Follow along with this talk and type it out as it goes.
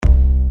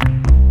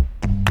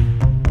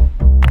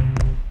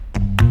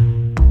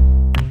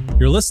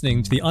You're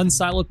listening to the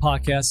Unsiloed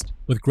podcast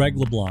with Greg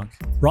LeBlanc,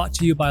 brought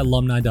to you by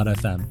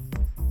alumni.fm.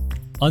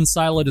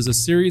 Unsiloed is a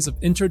series of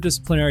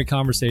interdisciplinary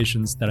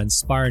conversations that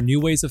inspire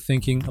new ways of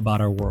thinking about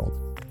our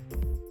world.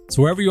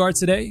 So wherever you are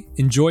today,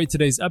 enjoy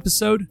today's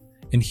episode,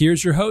 and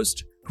here's your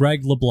host,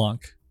 Greg LeBlanc.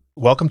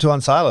 Welcome to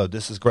Unsiloed.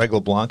 This is Greg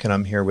LeBlanc, and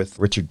I'm here with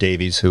Richard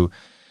Davies, who,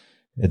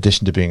 in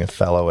addition to being a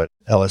fellow at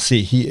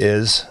LSE, he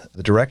is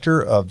the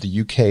director of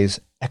the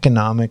UK's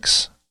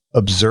Economics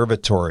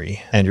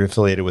Observatory, and you're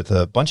affiliated with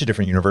a bunch of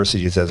different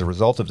universities as a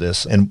result of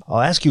this. And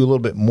I'll ask you a little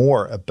bit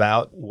more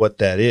about what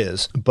that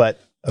is. But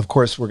of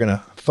course, we're going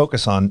to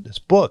focus on this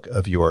book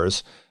of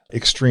yours,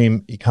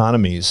 Extreme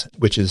Economies,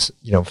 which is,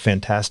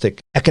 fantastic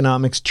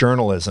economics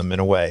journalism in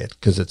a way,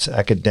 because it's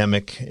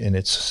academic in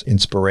its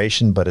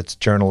inspiration, but it's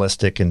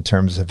journalistic in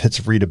terms of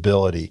its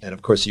readability. And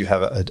of course, you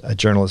have a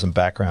journalism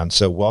background.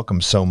 So welcome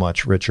so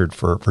much, Richard,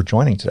 for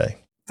joining today.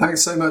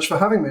 Thanks so much for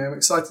having me. I'm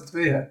excited to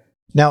be here.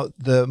 Now,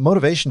 the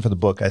motivation for the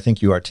book, I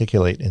think you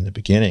articulate in the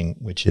beginning,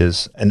 which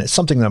is, and it's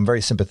something that I'm very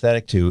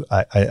sympathetic to.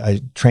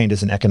 I trained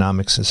as an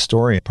economics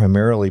historian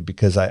primarily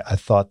because I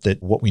thought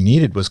that what we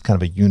needed was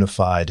kind of a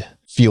unified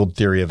field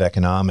theory of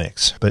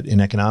economics. But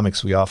in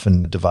economics, we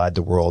often divide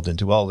the world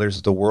into, well,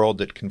 there's the world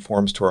that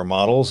conforms to our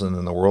models, and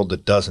then the world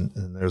that doesn't.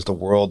 And there's the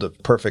world of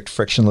perfect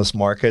frictionless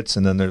markets,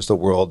 and then there's the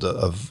world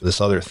of this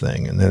other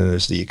thing. And then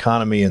there's the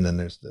economy, and then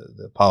there's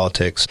the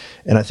politics.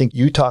 And I think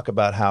you talk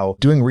about how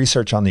doing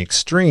research on the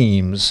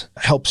extremes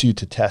helps you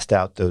to test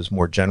out those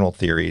more general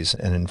theories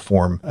and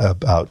inform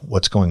about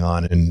what's going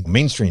on in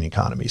mainstream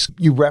economies.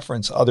 You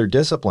reference other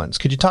disciplines.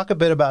 Could you talk a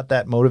bit about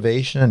that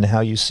motivation and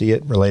how you see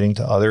it relating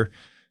to other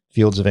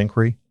fields of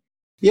inquiry?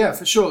 Yeah,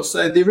 for sure.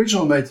 So the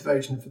original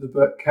motivation for the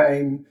book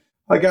came,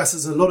 I guess,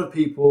 as a lot of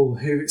people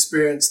who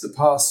experienced the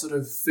past sort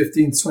of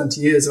 15 to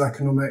 20 years of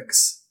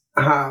economics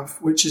have,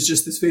 which is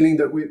just this feeling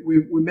that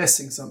we're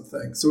missing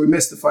something. So we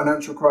missed the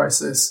financial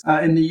crisis.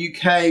 In the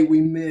UK, we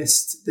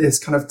missed this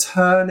kind of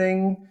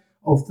turning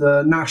of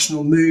the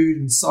national mood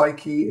and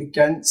psyche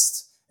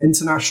against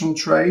international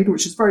trade,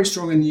 which is very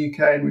strong in the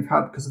UK, and we've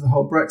had because of the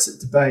whole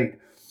Brexit debate.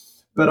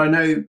 But I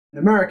know in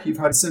America, you've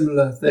had a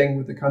similar thing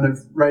with the kind of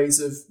rise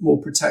of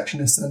more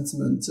protectionist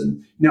sentiment.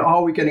 And,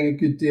 are we getting a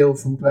good deal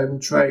from global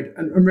trade?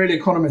 And really,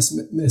 economists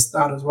missed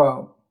that as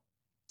well.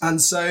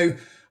 And so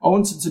I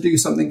wanted to do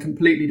something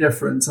completely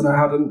different. And I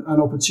had an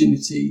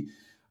opportunity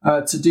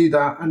to do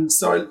that. And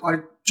so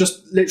I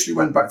just literally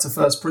went back to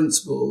first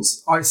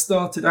principles. I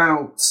started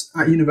out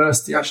at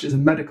university actually as a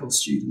medical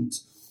student.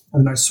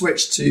 And then I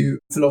switched to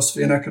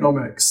philosophy and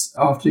economics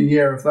after a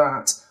year of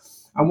that.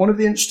 And one of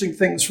the interesting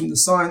things from the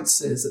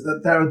sciences is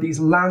that there are these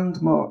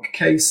landmark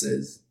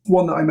cases.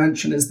 One that I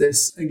mention is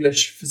this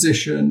English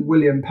physician,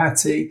 William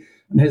Patti,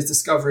 and his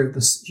discovery of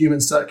the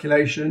human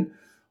circulation.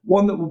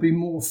 One that will be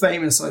more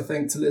famous, I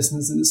think, to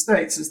listeners in the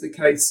States is the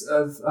case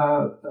of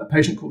a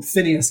patient called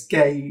Phineas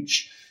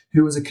Gage,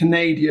 who was a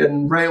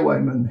Canadian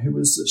railwayman who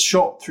was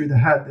shot through the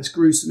head, this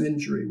gruesome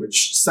injury,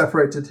 which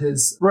separated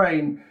his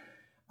brain.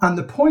 And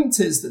the point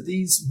is that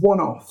these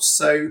one-offs,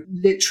 so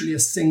literally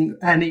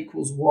N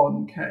equals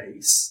 1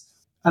 case,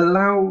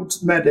 allowed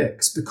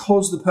medics,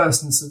 because the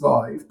person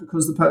survived,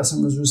 because the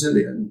person was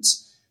resilient,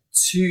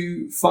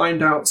 to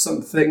find out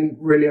something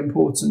really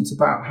important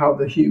about how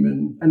the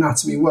human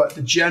anatomy worked,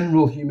 the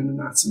general human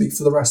anatomy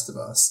for the rest of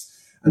us.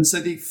 And so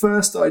the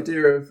first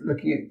idea of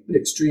looking at the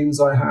extremes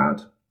I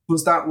had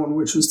was that one,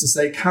 which was to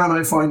say, can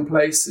I find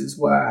places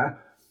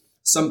where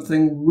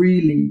something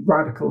really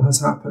radical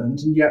has happened,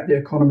 and yet the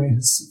economy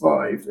has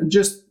survived? And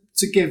just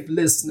to give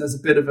listeners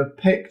a bit of a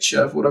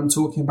picture of what I'm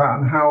talking about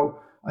and how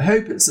I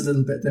hope it's a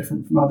little bit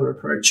different from other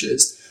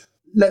approaches.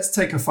 Let's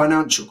take a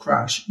financial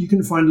crash. You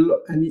can find,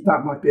 and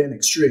that might be an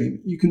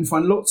extreme, you can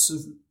find lots of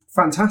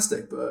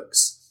fantastic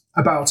books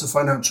about a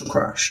financial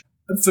crash.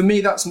 For me,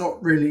 that's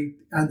not really,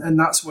 and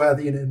that's where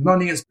the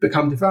money has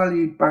become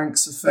devalued,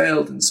 banks have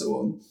failed, and so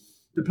on.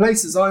 The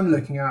places I'm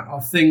looking at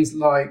are things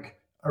like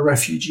a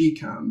refugee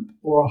camp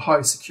or a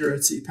high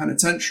security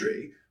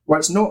penitentiary, where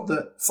it's not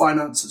that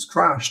finance has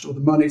crashed or the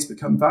money's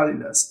become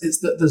valueless, it's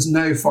that there's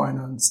no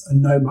finance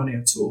and no money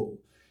at all.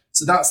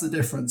 So that's the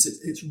difference.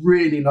 It's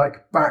really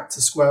like back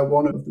to square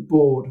one of the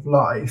board of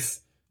life.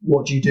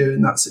 What do you do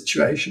in that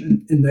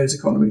situation in those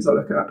economies I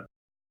look at?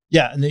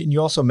 Yeah, and then you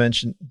also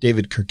mentioned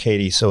David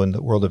Kirkcaldy. So in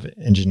the world of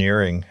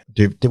engineering,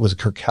 it was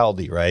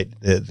Kirkcaldy, right?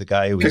 The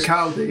guy who was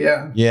Kirkcaldy,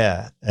 yeah.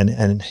 Yeah,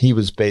 and he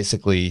was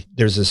basically,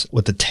 there's this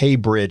with the Tay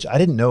Bridge. I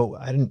didn't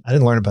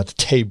learn about the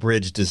Tay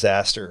Bridge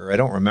disaster, or I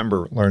don't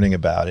remember learning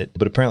about it.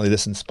 But apparently,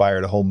 this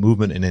inspired a whole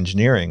movement in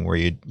engineering where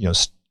you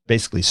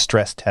basically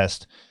stress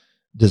test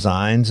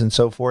designs and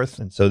so forth.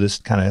 And so this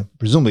kind of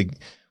presumably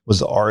was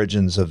the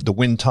origins of the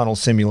wind tunnel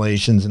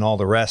simulations and all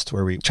the rest,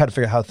 where we try to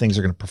figure out how things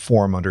are going to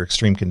perform under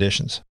extreme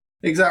conditions.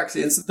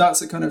 Exactly. And so that's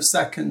a kind of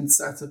second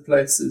set of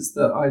places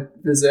that I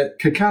visit.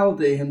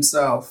 Kirkcaldy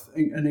himself,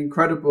 an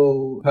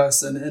incredible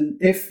person. And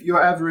if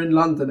you're ever in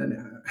London,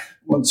 and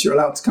once you're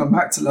allowed to come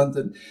back to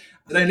London,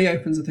 it only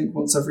opens, I think,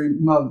 once every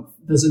month.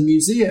 There's a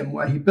museum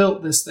where he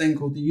built this thing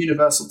called the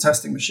Universal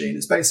Testing Machine.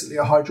 It's basically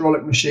a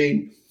hydraulic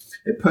machine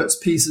It puts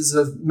pieces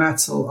of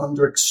metal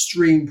under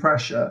extreme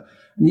pressure.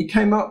 And he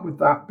came up with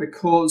that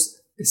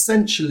because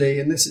essentially,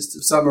 and this is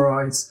to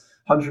summarize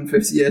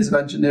 150 years of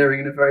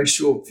engineering in a very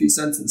short few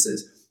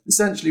sentences,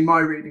 essentially my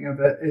reading of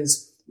it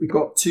is we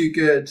got too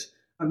good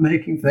at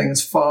making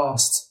things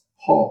fast,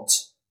 hot,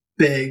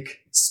 big,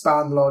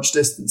 span large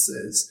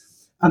distances.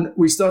 And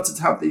we started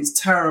to have these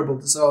terrible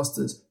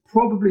disasters.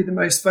 Probably the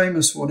most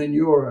famous one in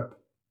Europe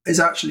is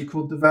actually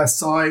called the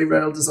Versailles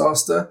rail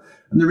disaster.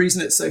 And the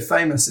reason it's so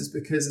famous is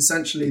because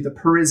essentially the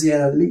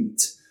Parisian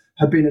elite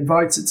had been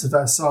invited to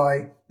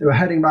Versailles. They were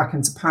heading back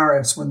into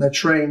Paris when their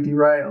train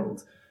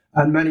derailed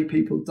and many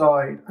people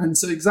died. And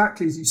so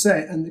exactly as you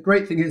say, and the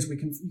great thing is you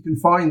can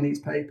find these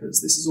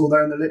papers. This is all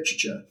there in the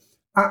literature.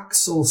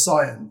 Axle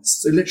science,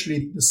 so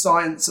literally the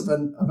science of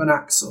an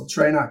axle,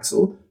 train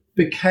axle,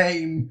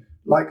 became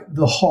like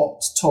the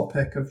hot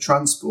topic of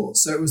transport.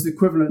 So it was the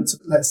equivalent to,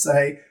 let's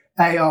say,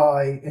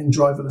 AI in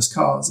driverless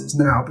cars is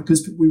now,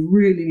 because we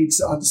really need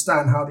to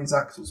understand how these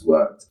axles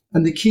worked.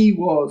 And the key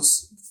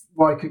was,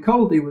 why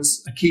Kirkcaldy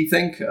was a key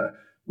thinker,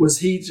 was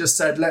he just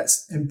said,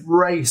 let's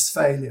embrace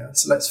failure.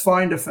 So let's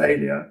find a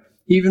failure.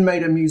 He even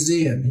made a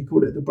museum. He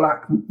called it the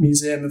Black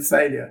Museum of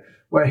Failure,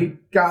 where he'd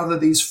gather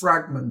these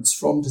fragments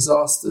from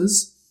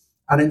disasters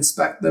and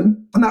inspect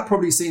them. And that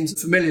probably seems a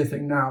familiar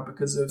thing now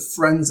because of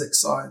forensic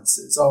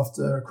sciences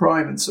after a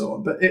crime and so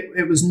on. But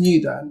it was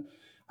new then.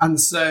 And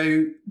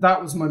so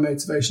that was my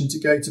motivation to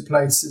go to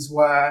places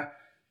where,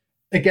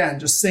 again,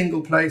 just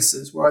single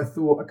places where I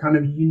thought a kind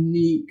of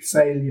unique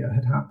failure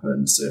had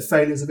happened. So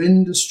failures of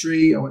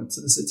industry, I went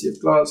to the city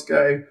of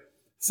Glasgow.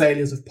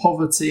 Failures of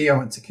poverty, I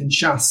went to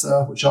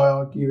Kinshasa, which I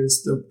argue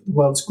is the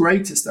world's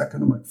greatest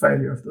economic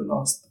failure of the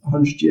last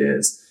 100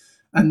 years.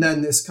 And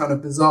then this kind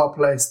of bizarre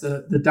place,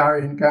 the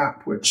Darien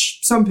Gap, which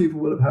some people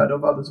will have heard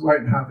of, others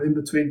won't have, in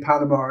between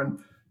Panama and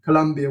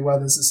Colombia, where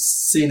there's a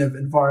scene of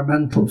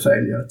environmental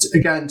failure.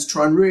 To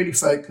try and really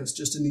focus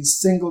just in these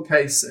single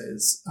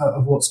cases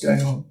of what's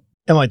going on.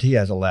 MIT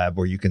has a lab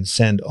where you can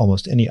send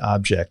almost any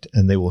object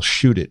and they will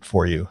shoot it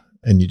for you.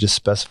 And you just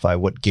specify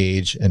what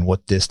gauge and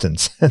what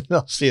distance, and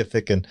they'll see if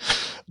it can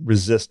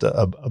resist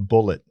a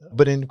bullet.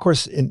 But of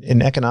course,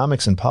 in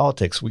economics and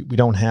politics, we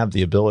don't have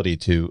the ability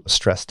to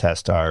stress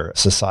test our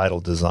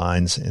societal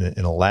designs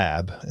in a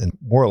lab, and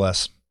more or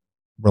less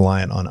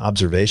reliant on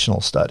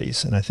observational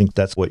studies. And I think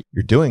that's what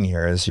you're doing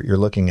here, is you're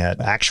looking at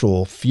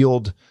actual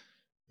field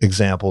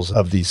examples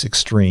of these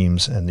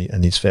extremes and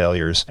these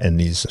failures and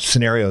these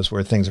scenarios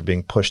where things are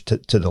being pushed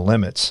to the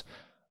limits.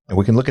 And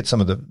we can look at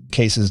some of the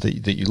cases that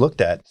you looked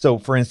at. So,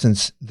 for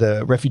instance,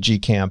 the refugee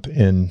camp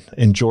in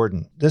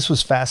Jordan. This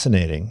was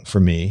fascinating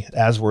for me,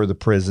 as were the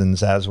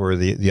prisons, as were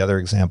the other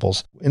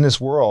examples. In this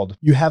world,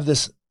 you have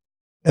this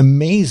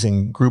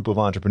amazing group of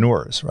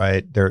entrepreneurs,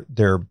 right?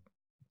 They're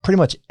pretty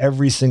much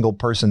every single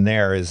person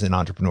there is an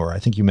entrepreneur. I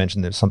think you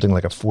mentioned there's something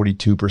like a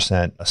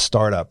 42%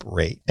 startup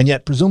rate. And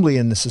yet, presumably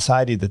in the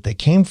society that they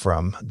came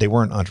from, they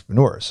weren't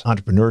entrepreneurs.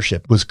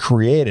 Entrepreneurship was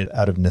created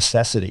out of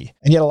necessity.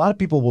 And yet a lot of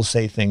people will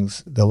say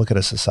things, they'll look at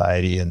a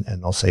society and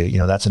they'll say,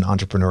 that's an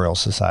entrepreneurial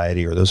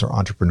society, or those are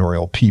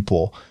entrepreneurial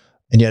people.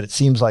 And yet it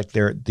seems like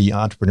the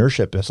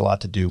entrepreneurship has a lot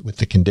to do with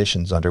the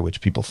conditions under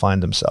which people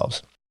find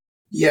themselves.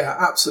 Yeah,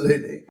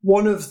 absolutely.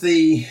 One of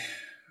the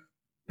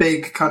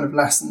big kind of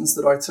lessons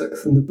that I took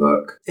from the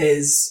book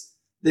is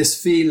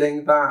this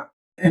feeling that,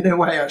 in a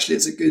way, actually,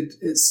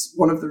 it's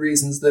one of the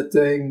reasons that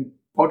doing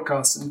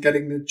podcasts and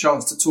getting the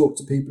chance to talk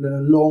to people in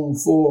a long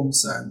form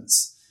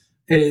sense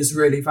is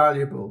really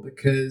valuable,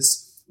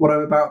 because what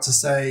I'm about to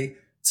say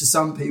to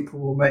some people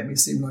will make me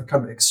seem like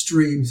I'm an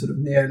extreme sort of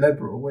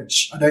neoliberal,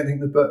 which I don't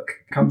think the book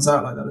comes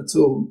out like that at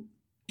all.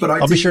 But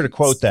I'll be sure to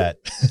quote that.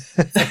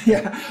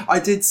 Yeah, I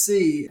did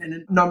see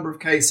in a number of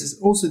cases,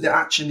 also the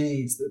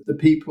Achinese, the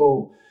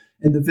people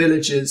in the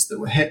villages that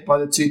were hit by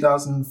the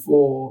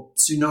 2004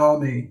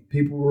 tsunami.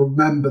 People will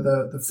remember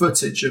the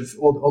footage of,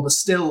 or the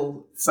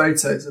still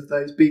photos of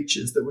those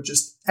beaches that were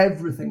just,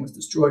 everything was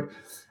destroyed.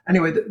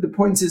 Anyway, the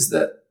point is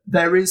that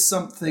there is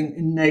something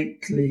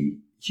innately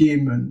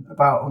human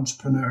about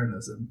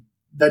entrepreneurialism.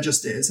 There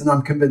just is, and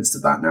I'm convinced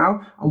of that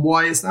now. And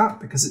why is that?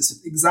 Because it's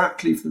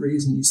exactly for the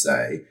reason you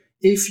say.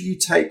 If you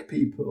take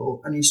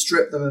people and you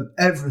strip them of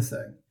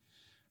everything,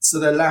 so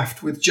they're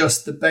left with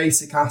just the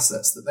basic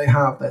assets that they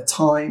have, their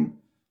time,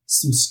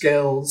 some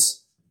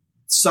skills,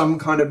 some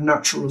kind of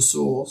natural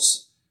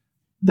resource,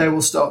 they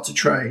will start to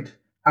trade.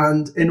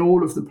 And in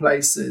all of the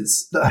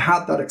places that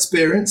had that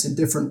experience in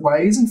different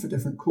ways and for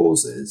different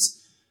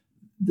causes,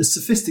 the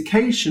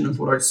sophistication of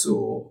what I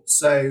saw,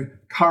 so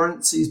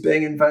currencies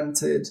being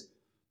invented,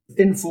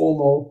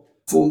 informal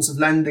forms of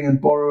lending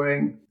and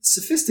borrowing,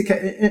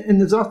 sophisticated. In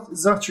the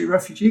Zatari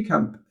refugee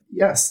camp,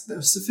 yes, there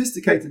were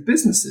sophisticated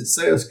businesses.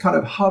 So it was kind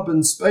of hub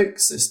and spoke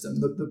system.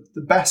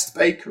 The best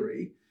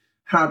bakery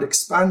had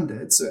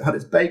expanded. So it had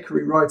its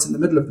bakery right in the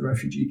middle of the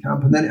refugee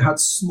camp, and then it had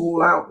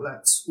small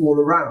outlets all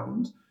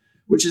around,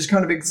 which is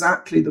kind of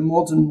exactly the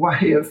modern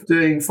way of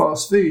doing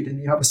fast food.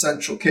 And you have a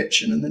central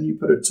kitchen, and then you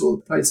put it to all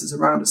the places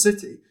around a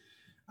city.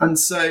 And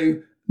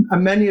so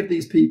And many of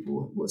these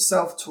people were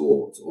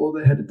self-taught or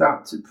they had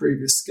adapted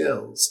previous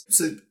skills.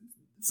 So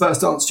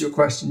first answer to your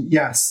question,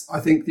 yes, I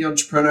think the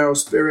entrepreneurial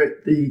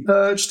spirit, the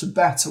urge to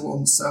better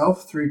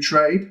oneself through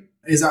trade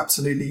is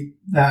absolutely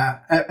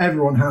there.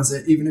 Everyone has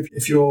it, even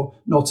if you're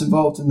not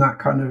involved in that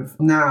kind of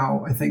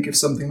now. I think if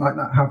something like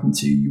that happened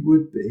to you, you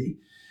would be.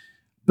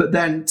 But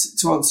then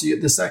to answer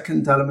the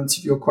second element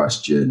of your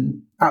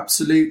question,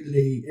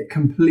 absolutely, it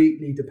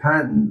completely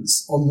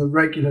depends on the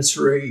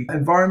regulatory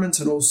environment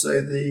and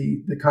also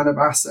the kind of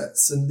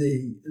assets and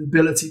the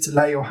ability to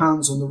lay your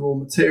hands on the raw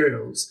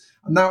materials.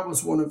 And that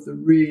was one of the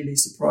really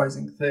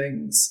surprising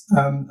things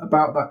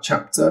about that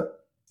chapter.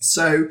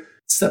 So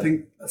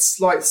stepping a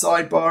slight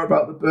sidebar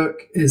about the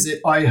book is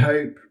it, I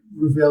hope,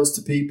 reveals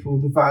to people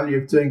the value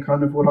of doing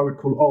kind of what I would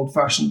call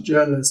old-fashioned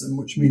journalism,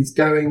 which means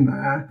going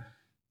there,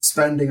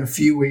 spending a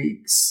few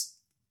weeks,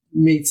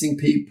 meeting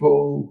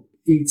people,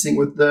 eating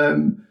with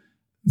them.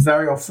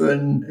 Very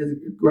often,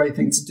 a great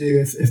thing to do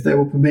if they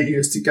will permit you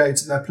is to go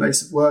to their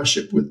place of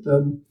worship with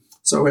them.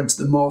 So I went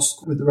to the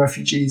mosque with the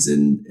refugees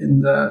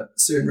in the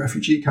Syrian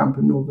refugee camp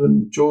in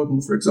northern Jordan,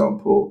 for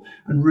example,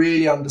 and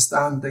really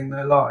understanding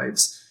their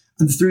lives.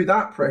 And through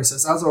that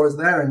process, as I was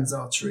there in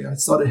Zaatari, I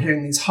started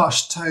hearing these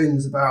hushed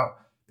tones about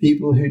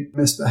people who'd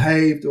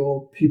misbehaved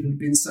or people who'd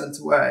been sent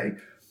away,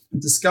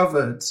 and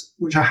discovered,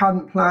 which I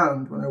hadn't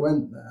planned when I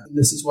went there. And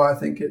this is why I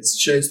think it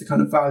shows the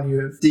kind of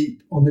value of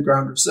deep on the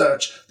ground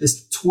research.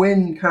 This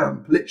twin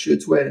camp, literally a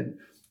twin,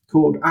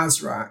 called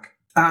Azraq,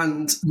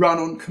 and run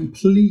on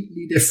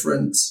completely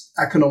different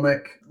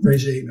economic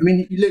regime. I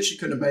mean, you literally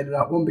couldn't have made it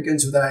up. One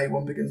begins with A,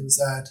 one begins with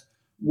Z.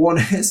 One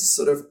is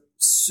sort of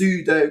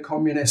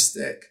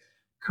pseudo-communistic,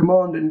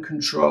 command and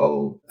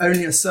control,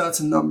 only a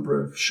certain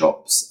number of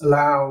shops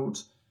allowed,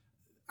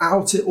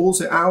 out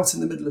in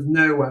the middle of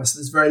nowhere. So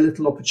there's very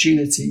little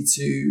opportunity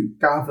to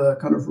gather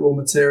kind of raw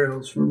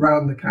materials from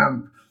around the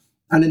camp.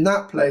 And in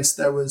that place,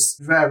 there was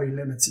very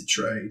limited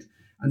trade.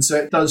 And so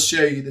it does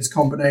show you this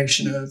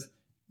combination of,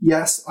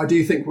 yes, I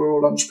do think we're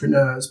all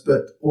entrepreneurs,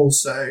 but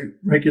also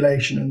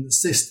regulation and the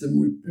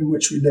system in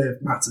which we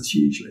live matters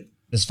hugely.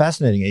 It's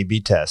fascinating A/B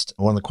test.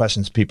 One of the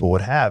questions people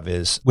would have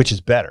is, which is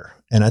better?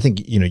 And I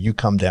think, you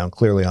come down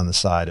clearly on the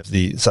side of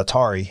the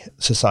Zaatari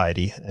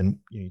society, and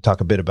you talk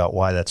a bit about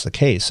why that's the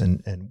case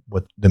and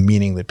what the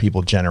meaning that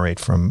people generate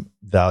from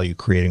value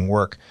creating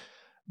work.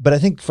 But I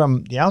think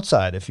from the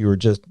outside, if you were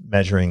just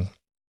measuring,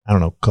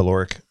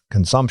 caloric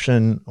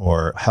consumption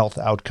or health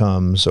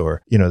outcomes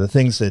or, the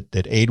things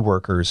that aid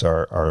workers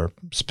are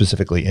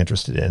specifically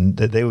interested in,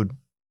 that they would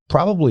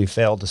probably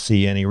fail to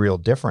see any real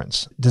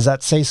difference. Does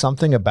that say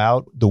something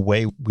about the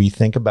way we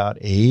think about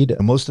aid?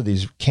 Most of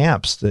these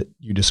camps that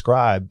you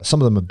describe, some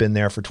of them have been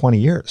there for 20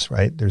 years,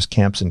 right? There's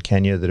camps in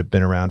Kenya that have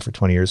been around for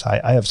 20 years.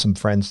 I have some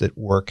friends that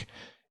work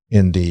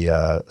in the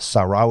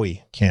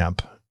Sahrawi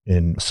camp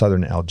in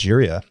southern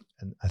Algeria,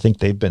 and I think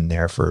they've been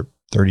there for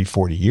 30,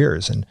 40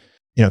 years. And,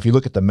 if you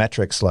look at the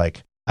metrics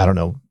like,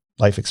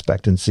 life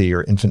expectancy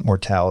or infant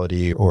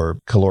mortality or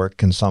caloric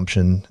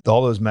consumption,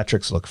 all those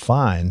metrics look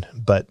fine,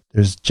 but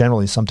there's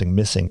generally something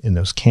missing in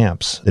those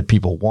camps that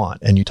people want.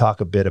 And you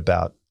talk a bit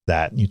about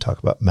that, and you talk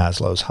about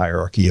Maslow's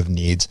hierarchy of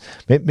needs.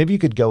 Maybe you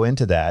could go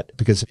into that,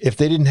 because if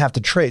they didn't have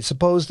to trade,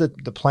 suppose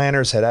that the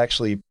planners had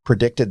actually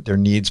predicted their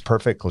needs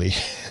perfectly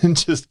and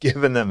just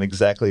given them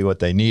exactly what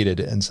they needed,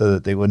 and so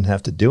that they wouldn't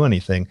have to do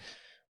anything.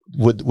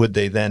 Would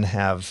they then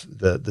have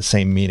the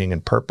same meaning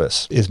and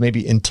purpose? Is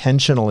maybe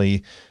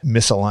intentionally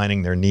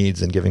misaligning their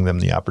needs and giving them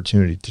the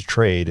opportunity to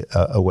trade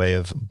a way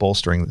of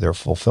bolstering their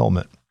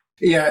fulfillment?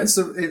 Yeah, it's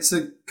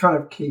a kind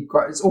of key.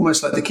 It's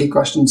almost like the key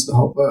question to the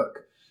whole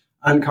book,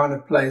 and kind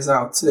of plays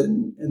out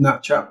in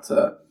that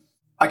chapter.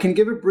 I can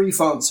give a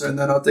brief answer and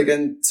then I'll dig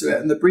into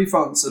it. And the brief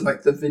answer,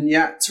 like the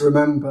vignette to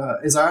remember,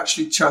 is I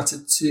actually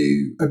chatted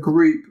to a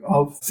group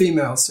of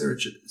female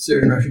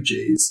Syrian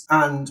refugees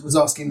and was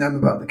asking them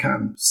about the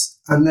camps.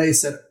 And they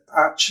said,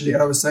 actually,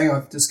 and I was saying,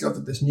 I've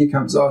discovered this new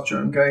camp, Zaatari,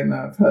 I'm going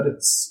there. I've heard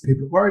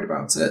people are worried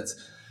about it.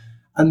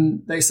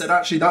 And they said,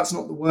 actually, that's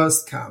not the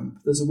worst camp.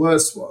 There's a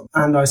worse one.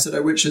 And I said,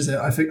 oh, which is it?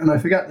 I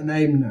forget the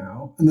name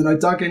now. And then I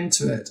dug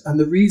into it. And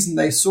the reason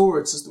they saw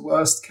it as the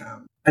worst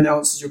camp, and it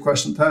answers your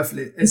question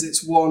perfectly, is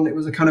it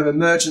was a kind of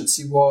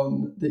emergency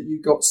one that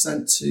you got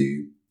sent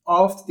to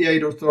after the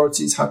aid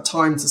authorities had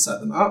time to set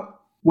them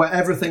up, where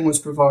everything was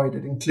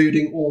provided,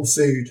 including all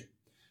food.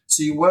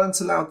 So you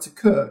weren't allowed to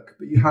cook,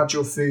 but you had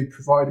your food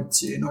provided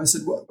to you. And I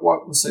said,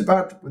 what was so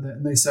bad with it?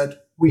 And they said,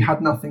 we had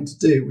nothing to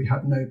do. We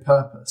had no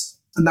purpose.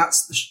 And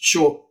that's the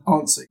short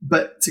answer.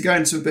 But to go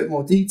into a bit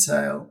more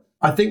detail,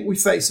 I think we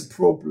face a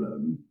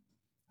problem.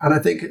 And I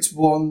think it's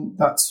one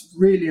that's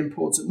really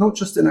important, not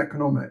just in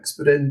economics,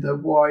 but in the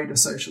wider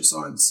social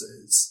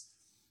sciences,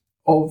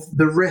 of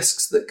the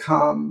risks that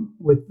come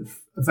with the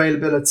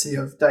availability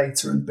of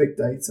data and big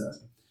data.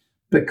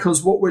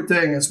 Because what we're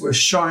doing is we're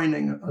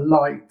shining a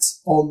light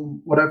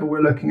on whatever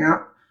we're looking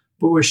at,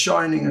 but we're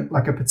shining at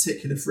like a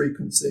particular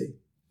frequency.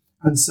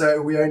 And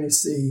so we only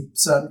see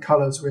certain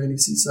colors, we only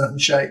see certain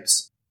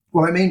shapes.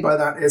 What I mean by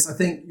that is, I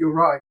think you're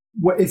right.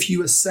 if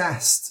you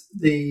assessed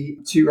the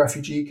 2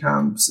 refugee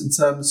camps in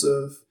terms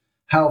of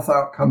health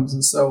outcomes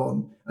and so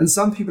on, and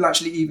some people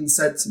actually even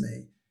said to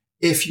me,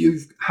 if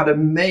you've had a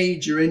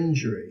major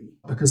injury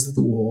because of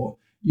the war,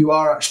 you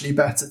are actually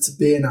better to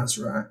be in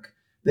Azraq.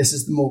 This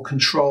is the more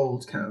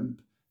controlled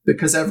camp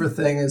because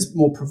everything is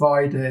more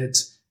provided.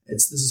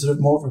 There's sort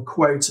of more of a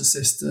quota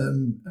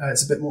system.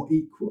 It's a bit more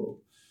equal.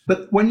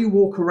 But when you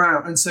walk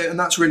around, and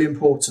that's really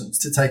important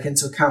to take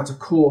into account, of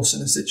course,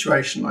 in a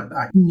situation like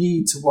that, you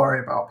need to worry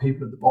about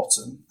people at the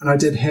bottom. And I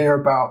did hear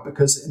about,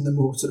 because in the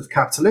more sort of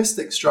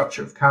capitalistic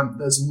structure of camp,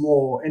 there's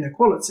more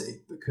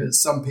inequality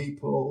because some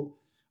people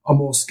are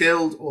more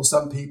skilled or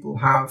some people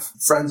have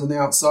friends on the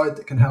outside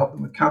that can help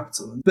them with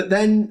capital. But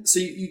then, so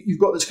you've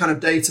got this kind of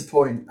data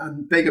point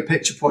and bigger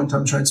picture point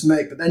I'm trying to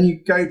make, but then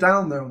you go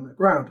down there on the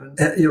ground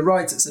and you're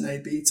right, it's an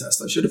A-B test.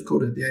 I should have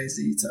called it the AZ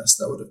test.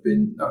 That would have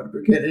been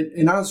good.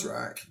 In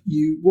Azraq,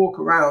 you walk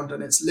around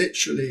and it's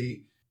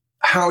literally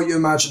how you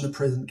imagine a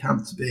prison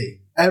camp to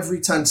be.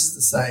 Every tent is the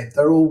same.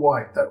 They're all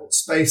white. They're all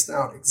spaced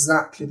out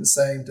exactly the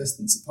same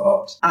distance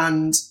apart.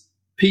 And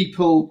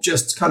people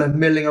just kind of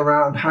milling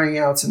around, hanging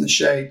out in the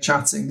shade,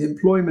 chatting. The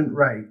employment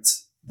rate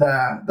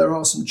there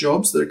are some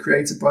jobs that are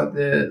created by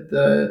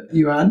the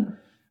UN.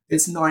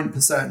 It's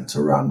 9%,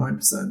 around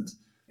 9%.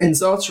 In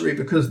Zaatari,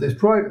 because of this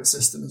private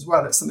system as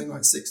well, it's something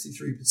like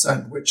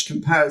 63%, which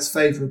compares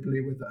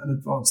favorably with an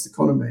advanced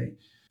economy.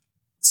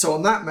 So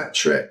on that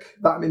metric,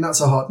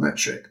 that's a hard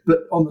metric.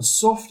 But on the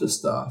softer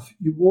stuff,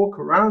 you walk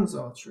around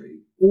Zaatari,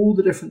 all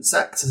the different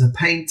sectors are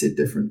painted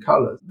different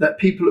colours, that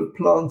people have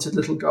planted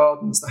little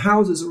gardens. The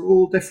houses are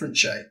all different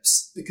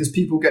shapes because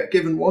people get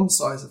given one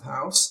size of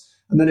house.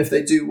 And then if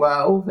they do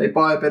well, they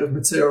buy a bit of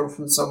material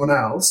from someone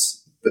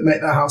else, but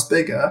make their house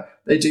bigger.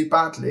 They do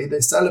badly, they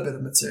sell a bit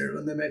of material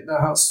and they make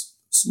their house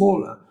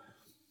smaller.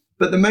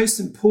 But the most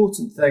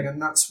important thing, and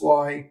that's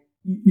why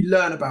you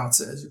learn about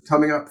it as you're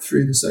coming up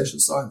through the social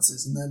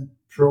sciences and then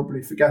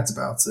probably forget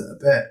about it a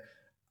bit.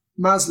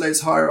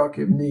 Maslow's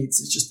hierarchy of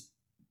needs is just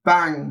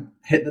bang,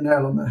 hit the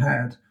nail on the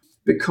head.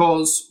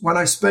 Because when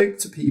I spoke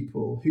to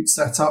people who'd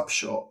set up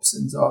shops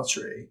in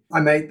Zaatari, I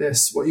made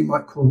this, what you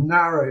might call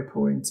narrow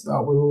point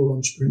about we're all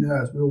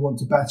entrepreneurs, we all want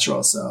to better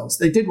ourselves.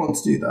 They did want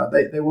to do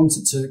that. They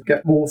wanted to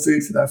get more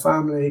food for their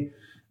family,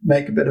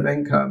 make a bit of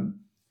income.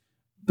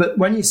 But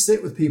when you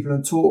sit with people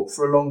and talk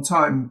for a long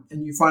time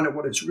and you find out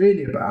what it's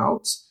really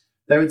about,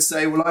 they would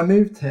say, well, I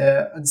moved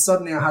here and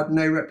suddenly I had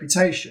no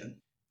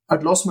reputation.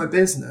 I'd lost my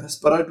business,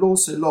 but I'd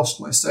also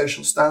lost my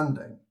social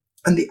standing.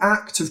 And the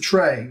act of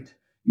trade,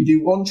 you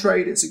do one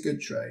trade, it's a good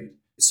trade.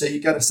 So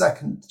you get a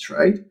second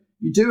trade.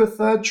 You do a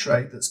third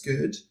trade that's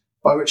good,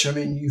 by which I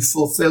mean you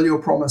fulfill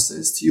your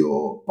promises to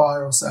your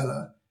buyer or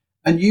seller,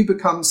 and you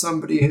become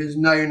somebody who's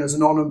known as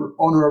an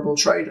honourable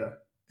trader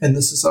in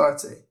the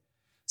society.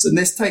 So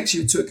this takes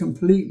you to a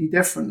completely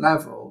different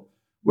level,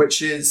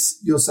 which is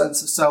your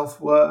sense of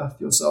self-worth,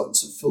 your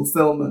sense of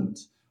fulfillment,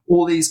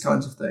 all these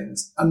kinds of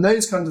things. And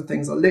those kinds of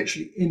things are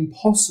literally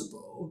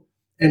impossible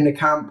in the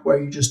camp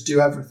where you just do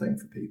everything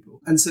for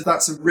people. And so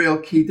that's a real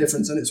key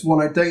difference. And it's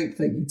one I don't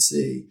think you'd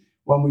see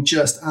when we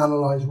just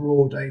analyze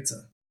raw data.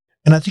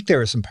 And I think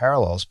there are some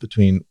parallels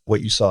between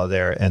what you saw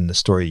there and the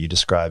story you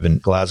describe in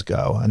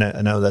Glasgow. And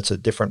I know that's a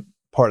different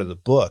part of the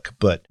book,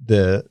 but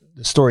the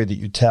story that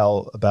you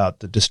tell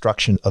about the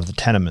destruction of the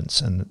tenements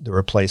and the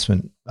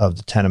replacement of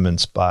the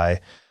tenements by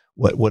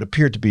what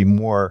appeared to be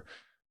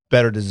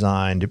better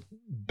designed,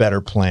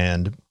 better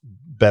planned,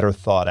 better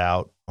thought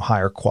out,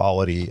 higher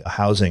quality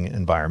housing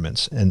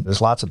environments. And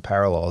there's lots of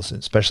parallels,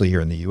 especially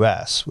here in the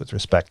US, with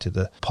respect to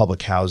the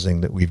public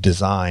housing that we've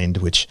designed,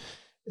 which,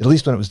 at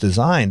least when it was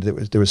designed,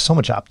 there was so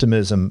much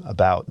optimism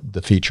about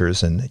the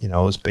features, and it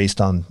was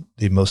based on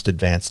the most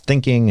advanced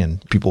thinking,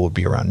 and people would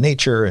be around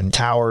nature and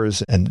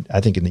towers. And I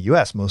think in the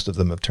U.S., most of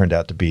them have turned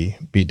out to be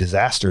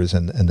disasters.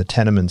 And the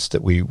tenements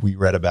that we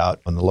read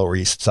about on the Lower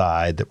East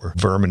Side that were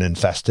vermin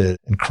infested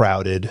and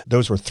crowded,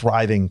 those were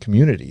thriving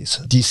communities.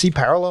 Do you see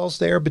parallels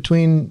there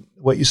between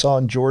what you saw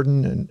in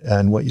Jordan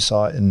and what you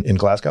saw in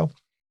Glasgow?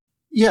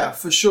 Yeah,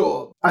 for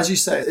sure. As you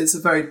say, it's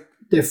a very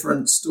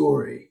different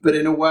story, but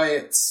in a way,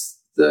 it's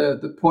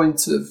the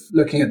point of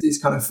looking at these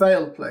kind of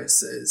failed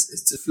places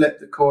is to flip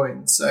the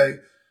coin. So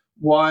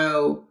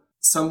while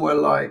somewhere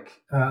like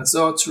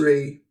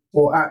Zaatari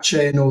or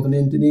Aceh in northern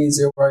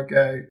Indonesia, where I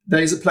go,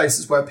 these are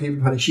places where people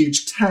have had a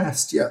huge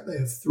test, yet they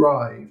have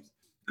thrived.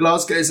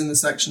 Glasgow's in the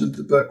section of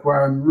the book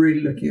where I'm really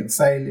looking at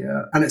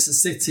failure. And it's a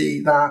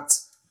city that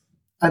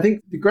I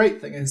think the great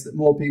thing is that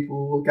more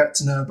people will get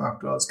to know about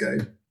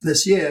Glasgow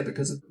this year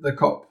because of the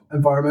COP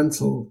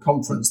environmental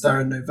conference there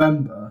in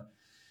November.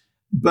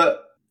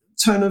 But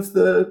turn of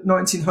the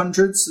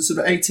 1900s, the sort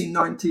of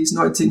 1890s,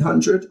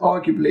 1900,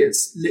 arguably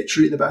it's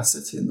literally the best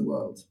city in the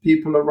world.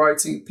 People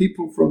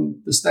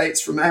from the States,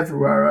 from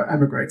everywhere are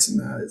emigrating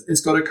there. It's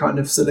got a kind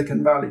of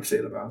Silicon Valley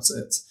feel about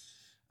it.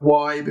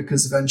 Why?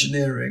 Because of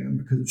engineering and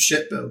because of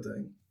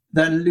shipbuilding.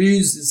 Then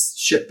loses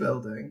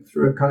shipbuilding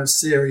through a kind of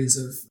series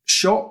of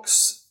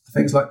shocks,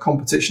 things like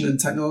competition and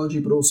technology,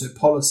 but also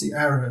policy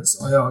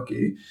errors, I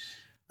argue.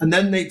 And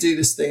then they do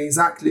this thing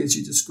exactly as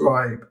you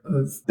describe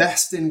of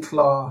best in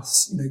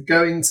class,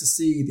 going to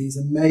see these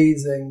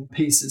amazing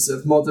pieces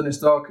of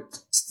modernist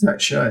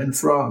architecture in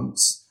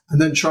France and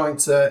then trying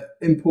to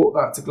import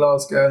that to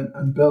Glasgow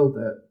and build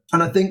it.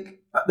 And I think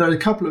there are a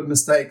couple of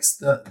mistakes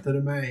that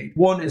are made.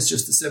 One is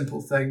just a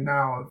simple thing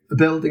now of a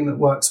building that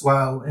works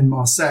well in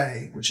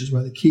Marseille, which is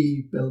where the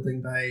key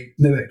building they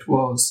mimicked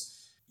was.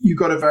 You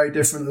got a very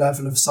different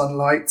level of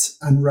sunlight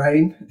and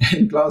rain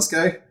in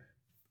Glasgow.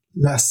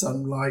 Less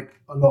sunlight,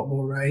 a lot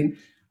more rain.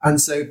 And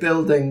so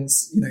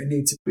buildings,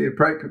 need to be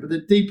appropriate. But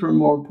the deeper and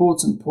more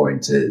important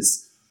point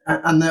is,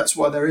 and that's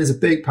why there is a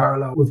big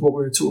parallel with what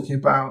we were talking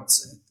about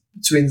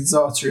between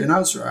Zatari and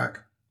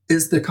Azraq,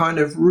 is the kind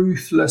of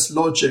ruthless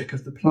logic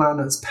of the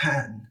planner's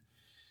pen,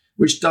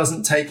 which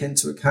doesn't take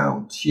into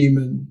account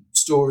human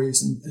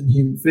stories and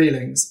human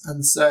feelings.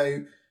 And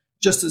so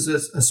just as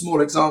a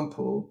small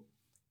example,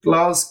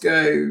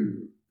 Glasgow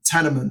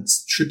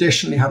tenements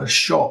traditionally had a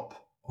shop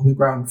on the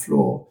ground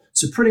floor.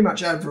 So pretty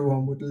much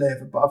everyone would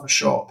live above a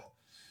shop.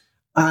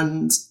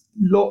 And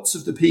lots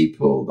of the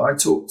people that I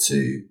talked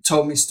to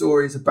told me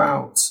stories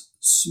about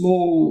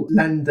small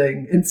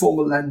lending,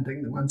 informal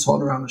lending that went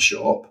on around the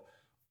shop,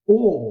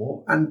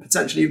 or, and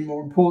potentially even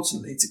more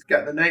importantly, to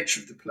get the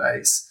nature of the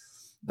place,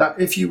 that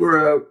if you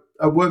were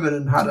a woman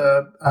and had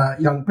a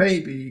young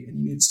baby and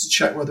you needed to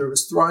check whether it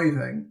was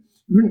thriving,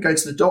 you wouldn't go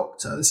to the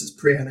doctor. This is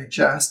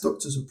pre-NHS.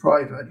 Doctors were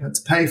private. You had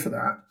to pay for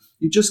that.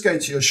 You just go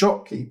to your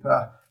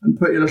shopkeeper and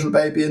put your little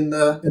baby in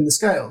the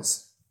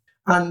scales.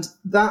 And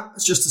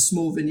that's just a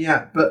small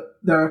vignette, but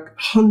there are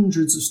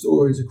hundreds of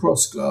stories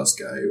across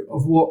Glasgow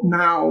of what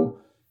now,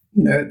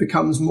 it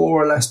becomes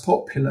more or less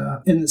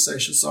popular in the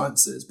social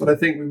sciences, but I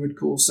think we would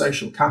call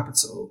social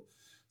capital.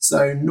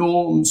 So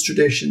norms,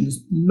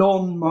 traditions,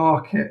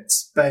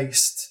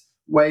 non-market-based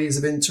ways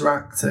of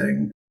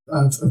interacting,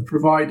 of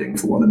providing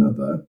for one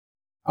another.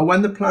 And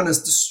when the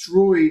planners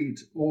destroyed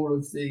all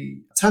of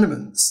the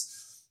tenements,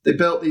 they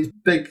built these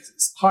big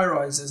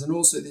high-rises and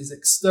also these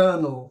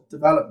external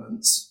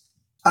developments.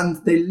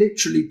 And they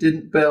literally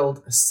didn't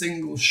build a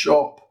single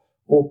shop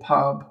or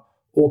pub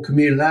or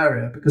communal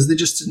area because they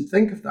just didn't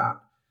think of that.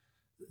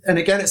 And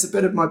again, it's a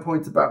bit of my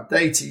point about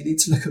data. You need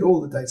to look at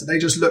all the data. They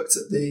just looked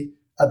at the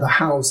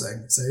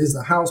housing. So is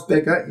the house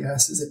bigger?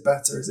 Yes. Is it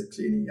better? Is it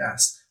cleaner?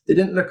 Yes. They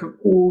didn't look at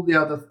all the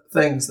other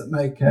things that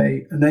make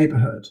a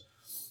neighborhood.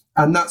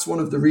 And that's one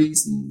of the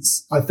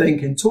reasons, I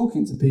think, in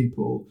talking to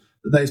people,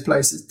 that those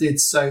places did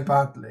so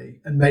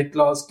badly and made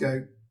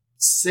Glasgow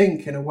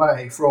sink in a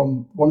way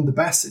from one of the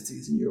best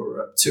cities in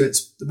Europe to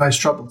the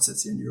most troubled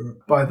city in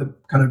Europe by the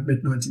kind of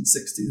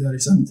mid-1960s, early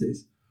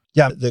 70s.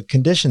 Yeah, the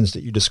conditions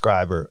that you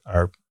describe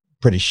are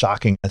pretty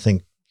shocking. I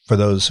think for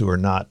those who are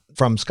not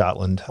from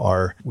Scotland,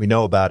 we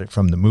know about it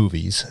from the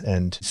movies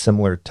and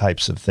similar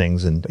types of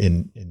things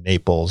in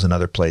Naples and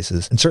other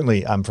places. And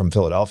certainly I'm from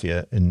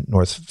Philadelphia, in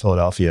North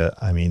Philadelphia.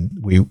 I mean,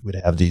 we would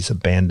have these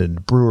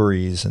abandoned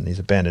breweries and these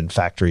abandoned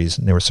factories,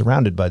 and they were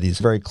surrounded by these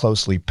very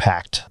closely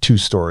packed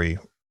 2-story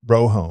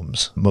row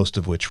homes, most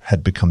of which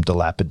had become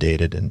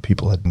dilapidated and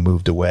people had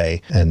moved away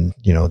and,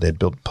 they'd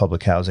built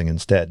public housing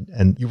instead.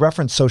 And you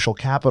reference social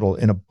capital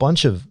in a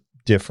bunch of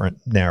different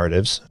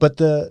narratives, but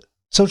the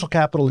social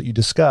capital that you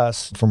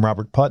discuss from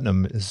Robert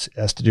Putnam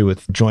has to do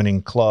with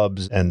joining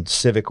clubs and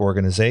civic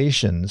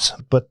organizations.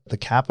 But the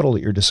capital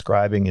that you're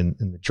describing in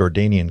the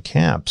Jordanian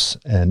camps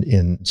and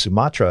in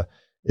Sumatra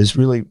is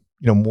really,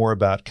 more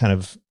about kind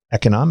of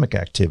economic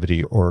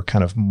activity or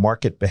kind of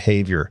market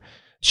behavior.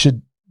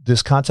 Should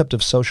this concept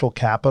of social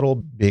capital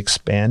be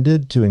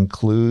expanded to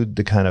include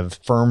the kind of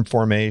firm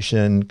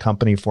formation,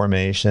 company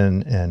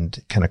formation,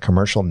 and kind of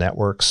commercial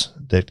networks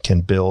that can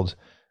build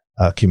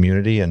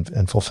community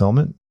and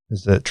fulfillment?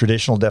 Is the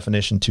traditional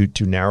definition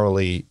too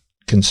narrowly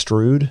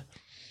construed?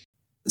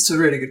 It's a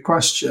really good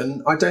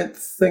question. I don't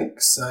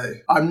think so.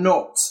 I'm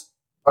not,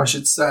 I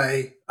should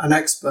say, an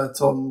expert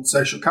on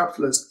social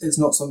capitalism. It's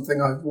not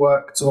something I've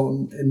worked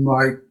on in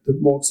the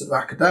more sort of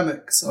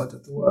academic side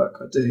of the work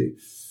I do.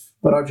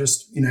 But I've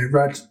just,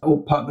 read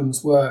all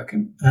Putnam's work,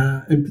 and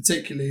in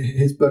particular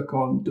his book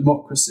on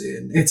democracy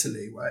in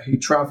Italy, where he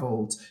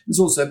travelled. It's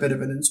also a bit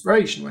of an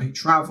inspiration, where he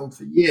travelled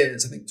for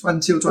years, I think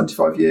 20 or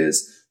 25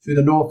 years, through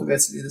the north of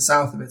Italy, the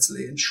south of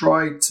Italy, and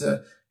tried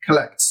to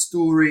collect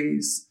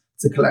stories,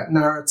 to collect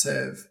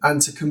narrative,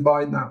 and to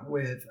combine that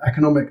with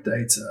economic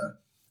data,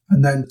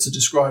 and then to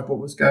describe what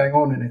was going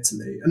on in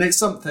Italy. And it's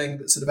something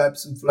that sort of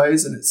ebbs and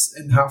flows, and it's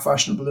in how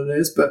fashionable it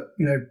is. But,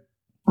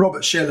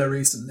 Robert Schiller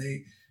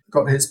recently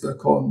got his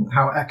book on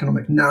how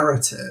economic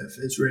narrative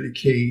is really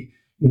key,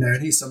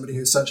 and he's somebody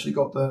who essentially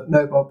got the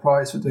Nobel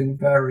Prize for doing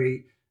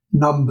very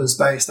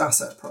numbers-based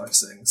asset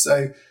pricing.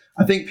 So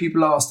I think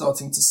people are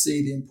starting to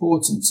see the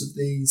importance of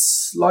these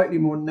slightly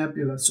more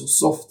nebulous or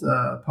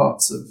softer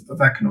parts of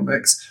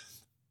economics.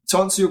 To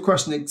answer your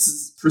question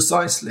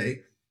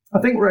precisely, I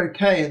think we're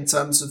okay in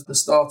terms of the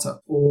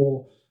startup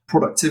or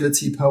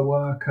productivity per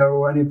worker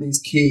or any of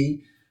these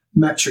key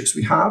metrics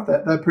we have.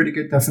 They're pretty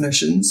good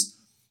definitions.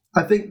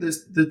 I think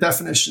the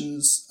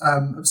definitions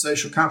of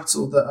social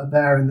capital that are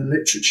there in the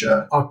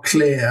literature are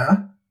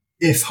clear,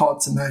 if hard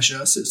to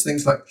measure. So it's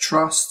things like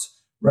trust,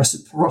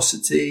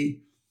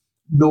 reciprocity,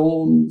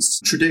 norms,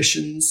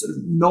 traditions, sort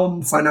of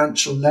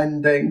non-financial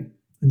lending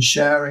and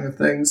sharing of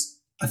things.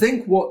 I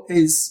think what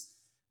is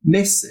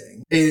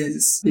missing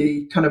is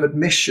the kind of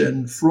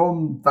admission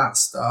from that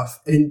stuff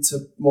into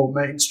more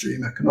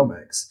mainstream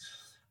economics.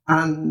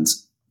 And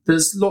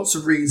there's lots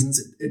of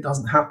reasons it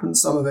doesn't happen.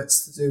 Some of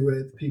it's to do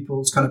with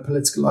people's kind of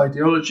political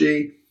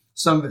ideology.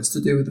 Some of it's to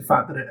do with the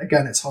fact that,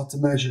 it's hard to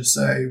measure.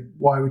 So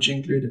why would you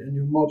include it in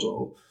your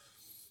model?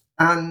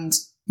 And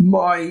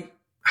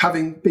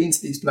having been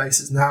to these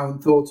places now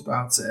and thought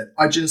about it,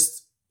 I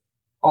just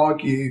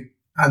argue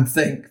and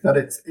think that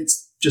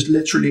it's just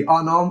literally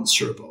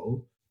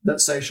unanswerable that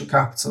social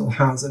capital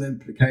has an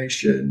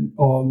implication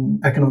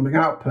on economic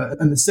output.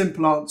 And the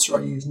simple answer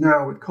I use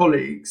now with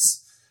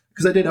colleagues,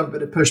 because I did have a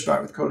bit of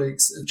pushback with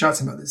colleagues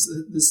chatting about this,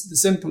 the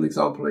simple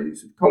example I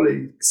use with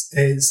colleagues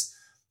is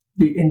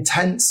the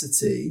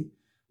intensity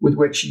with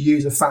which you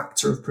use a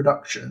factor of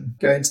production.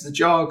 Go into the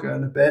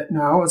jargon a bit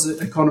now. As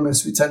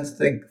economists, we tend to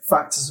think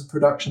factors of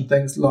production,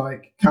 things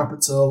like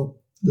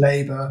capital,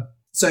 labour,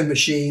 so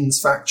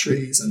machines,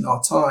 factories, and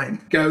our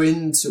time go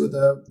into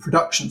the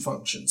production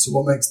function. So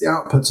what makes the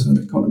output of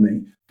an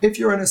economy? If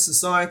you're in a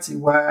society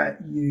where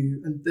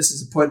and this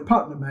is a point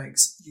Putnam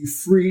makes, you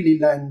freely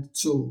lend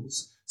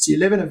tools. So you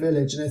live in a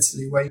village in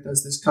Italy where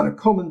there's this kind of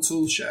common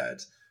tool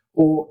shed,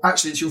 or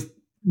actually it's your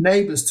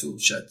neighbour's tool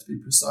shed to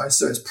be precise.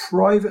 So it's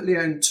privately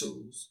owned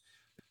tools.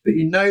 But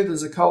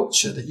there's a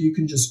culture that you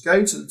can just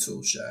go to the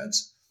tool shed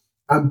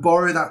and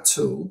borrow that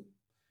tool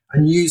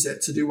and use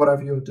it to do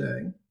whatever you're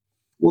doing.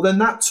 Well, then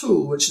that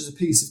tool, which is a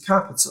piece of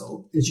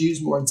capital, is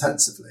used more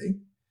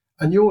intensively,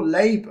 and your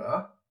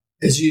labour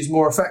is used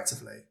more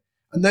effectively.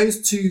 And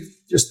those two,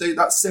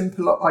 that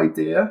simple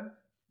idea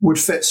would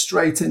fit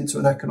straight into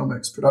an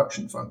economics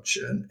production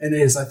function, and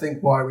is, I think,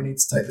 why we need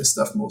to take this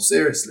stuff more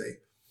seriously.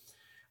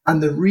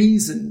 And the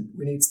reason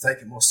we need to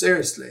take it more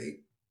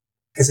seriously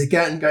is,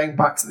 again, going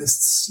back to this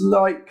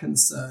slight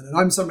concern, and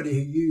I'm somebody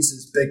who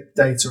uses big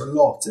data a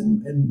lot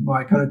in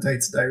my kind of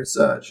day-to-day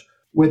research,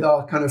 with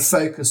our kind of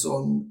focus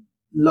on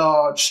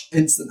large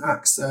instant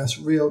access,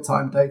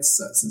 real-time data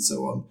sets and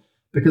so on,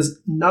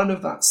 because none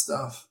of that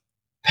stuff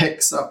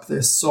picks up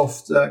this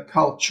softer,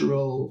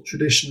 cultural,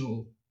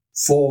 traditional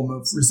form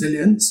of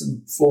resilience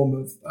and form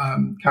of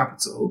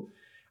capital.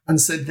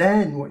 And so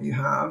then what you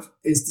have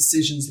is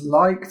decisions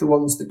like the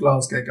ones the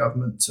Glasgow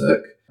government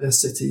took,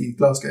 the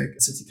Glasgow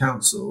City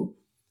Council,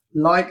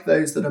 like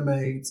those that are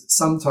made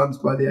sometimes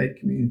by the aid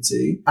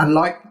community, and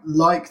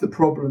like the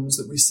problems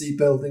that we see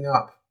building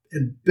up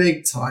in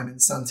big time in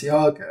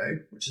Santiago,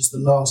 which is the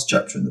last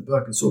chapter in the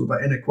book. It's all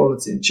about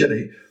inequality in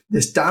Chile,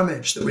 this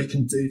damage that we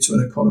can do to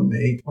an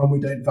economy when we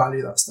don't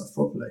value that stuff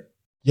properly.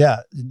 Yeah,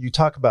 you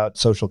talk about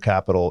social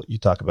capital, you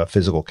talk about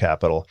physical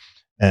capital.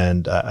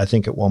 And I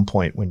think at one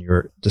point when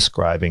you're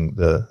describing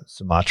the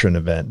Sumatran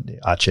event, the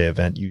Aceh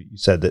event, you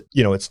said that,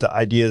 it's the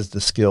ideas,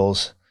 the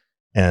skills,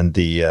 and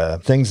the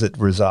things that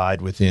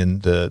reside within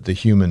the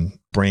human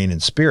brain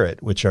and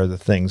spirit, which are the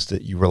things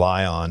that you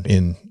rely on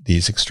in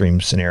these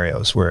extreme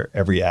scenarios where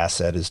every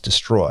asset is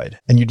destroyed.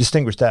 And you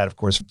distinguish that, of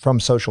course,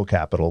 from social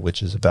capital,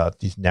 which is about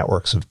these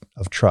networks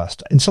of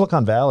trust. In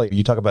Silicon Valley,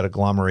 you talk about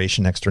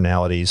agglomeration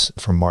externalities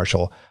from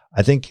Marshall.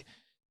 I think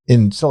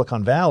in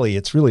Silicon Valley,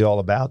 it's really all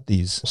about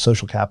these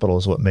social capital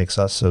is what makes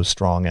us so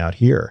strong out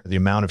here. The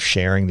amount of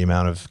sharing, the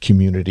amount of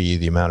community,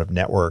 the amount of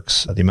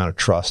networks, the amount of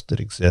trust that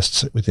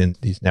exists within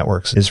these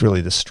networks is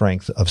really the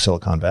strength of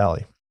Silicon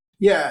Valley.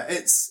 Yeah,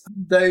 it's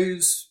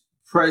those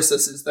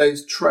processes,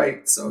 those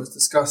traits I was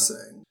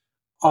discussing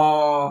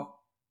are,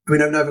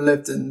 I've never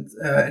lived in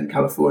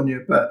California,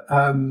 but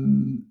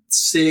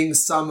seeing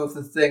some of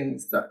the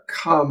things that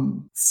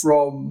come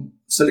from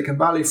Silicon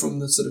Valley, from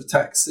the sort of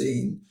tech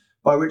scene,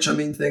 by which I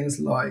mean things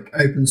like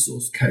open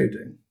source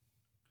coding,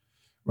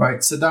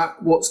 right? So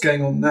that what's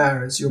going on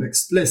there is you're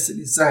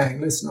explicitly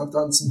saying, listen, I've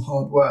done some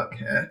hard work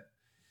here.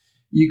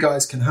 You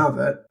guys can have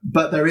it.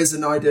 But there is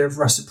an idea of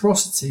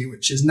reciprocity,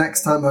 which is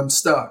next time I'm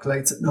stuck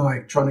late at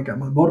night trying to get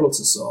my model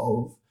to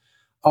solve,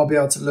 I'll be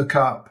able to look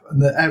up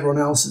and that everyone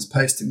else is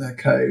posting their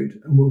code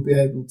and we'll be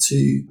able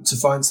to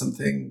find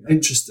something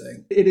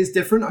interesting. It is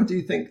different. I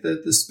do think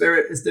that the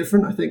spirit is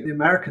different. I think the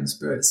American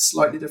spirit is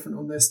slightly different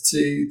on this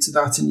to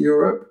that in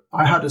Europe.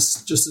 I had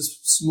just a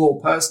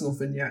small personal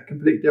vignette,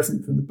 completely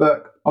different from the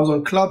book. I was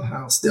on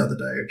Clubhouse the other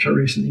day, which I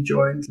recently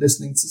joined,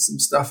 listening to some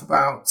stuff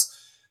about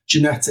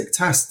genetic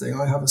testing.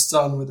 I have a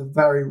son with a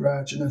very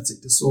rare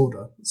genetic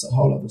disorder. It's a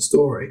whole other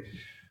story.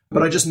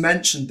 But I just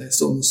mentioned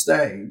this on the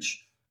stage.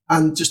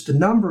 And just the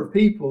number of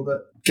people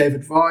that gave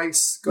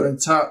advice, got in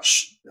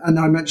touch, and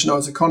I mentioned I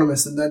was an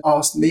economist and then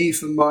asked me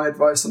for my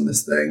advice on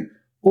this thing,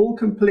 all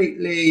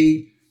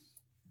completely,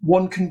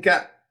 one can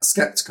get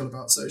skeptical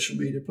about social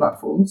media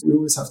platforms. We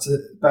always have to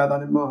bear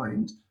that in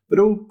mind, but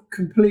all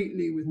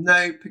completely with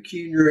no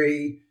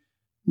pecuniary,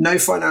 no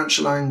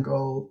financial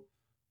angle,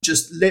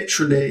 just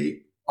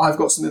literally, I've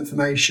got some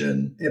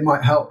information, it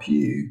might help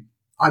you.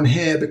 I'm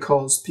here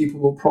because people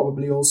will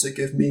probably also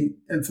give me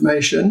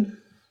information.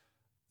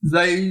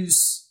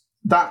 Those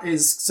that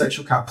is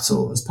social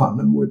capital as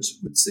Putnam would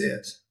see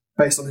it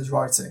based on his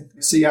writing.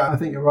 So yeah, I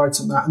think you're right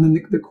on that. And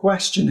then the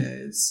question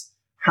is,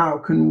 how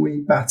can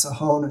we better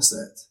harness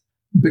it?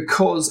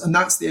 Because, and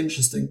that's the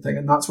interesting thing,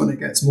 and that's when it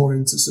gets more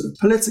into sort of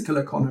political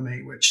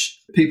economy,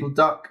 which people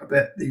duck a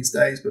bit these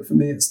days, but for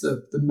me it's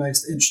the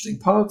most interesting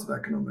part of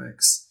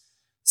economics.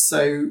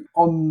 So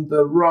on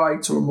the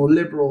right or more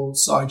liberal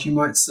side, you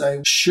might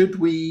say, should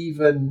we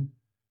even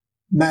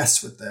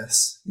mess with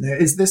this?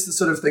 Is this the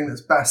sort of thing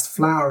that's best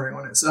flowering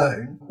on its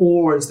own,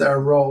 or is there a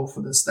role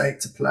for the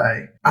state to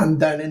play? And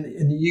then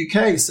in the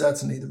UK,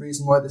 certainly the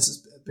reason why this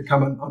has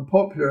become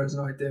unpopular as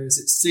an idea is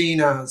it's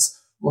seen as,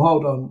 well,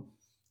 hold on,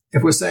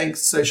 if we're saying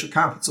social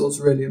capital is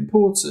really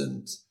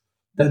important,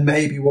 then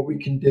maybe what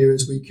we can do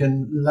is we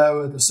can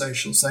lower the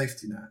social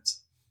safety net.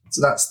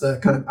 So that's the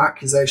kind of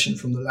accusation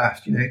from the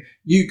left.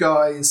 You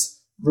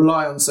guys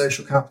rely on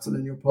social capital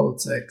in your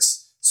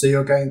politics, so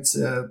you're going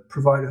to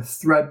provide a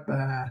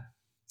threadbare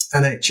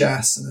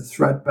NHS and a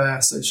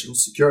threadbare social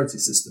security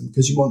system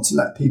because you want to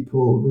let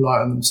people rely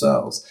on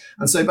themselves.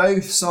 And so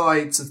both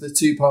sides of the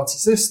two-party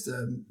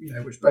system,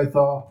 which both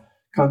our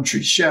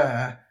countries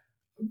share,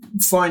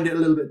 find it a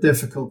little bit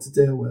difficult to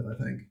deal with,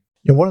 I think.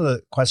 One of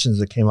the questions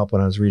that came up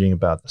when I was reading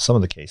about some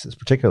of the cases,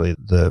 particularly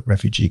the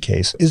refugee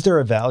case, is there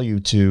a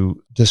value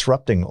to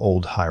disrupting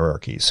old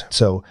hierarchies?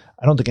 So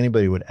I don't think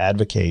anybody would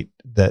advocate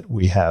that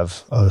we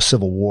have a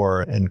civil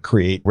war and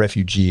create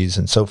refugees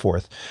and so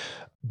forth.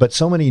 But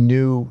so many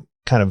new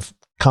kind of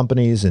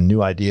companies and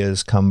new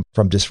ideas come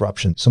from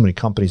disruption. So many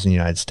companies in the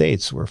United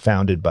States were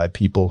founded by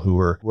people who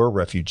were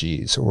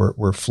refugees or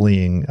were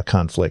fleeing a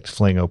conflict,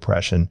 fleeing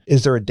oppression.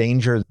 Is there a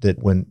danger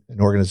that when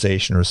an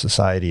organization or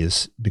society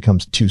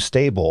becomes too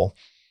stable,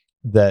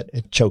 that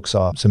it chokes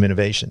off some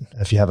innovation?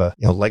 If you have a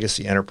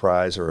legacy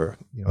enterprise or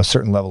a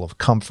certain level of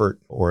comfort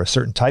or a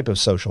certain type of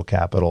social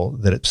capital,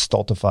 that it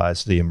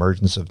stultifies the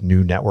emergence of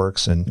new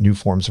networks and new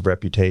forms of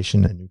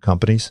reputation and new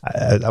companies.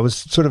 I was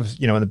sort of,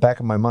 in the back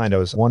of my mind, I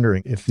was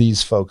wondering if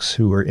these folks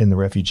who are in the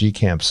refugee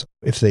camps,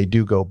 if they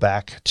do go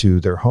back to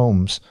their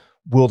homes,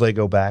 will they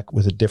go back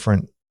with a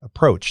different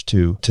approach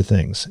to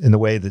things in the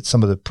way that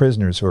some of the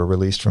prisoners who were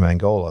released from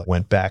Angola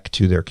went back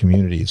to their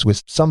communities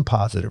with some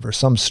positive or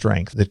some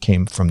strength that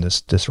came from this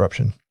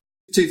disruption?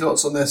 Two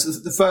thoughts on this.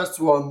 The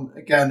first one,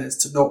 again, is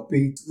to not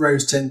be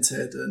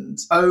rose-tinted and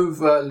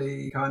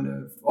overly kind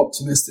of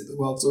optimistic the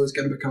world's always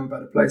going to become a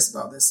better place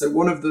about this. So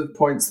one of the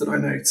points that I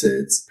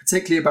noted,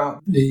 particularly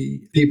about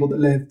the people that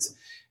lived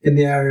in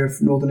the area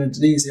of northern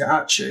Indonesia,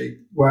 actually,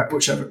 where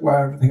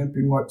everything had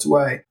been wiped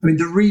away. I mean,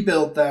 the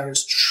rebuild there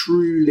is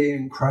truly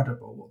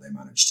incredible what they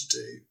managed to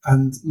do,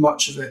 and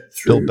much of it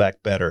through build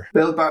back better.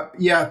 Build back,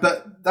 yeah.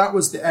 But that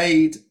was the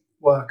aid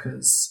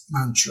workers'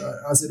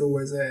 mantra, as it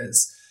always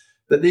is.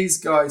 But these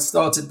guys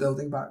started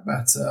building back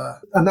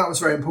better, and that was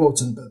very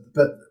important.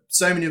 But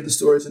so many of the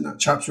stories in that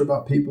chapter are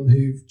about people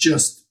who've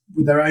just,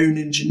 with their own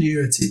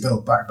ingenuity,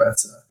 built back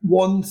better.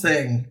 One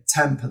thing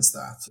tempers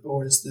that,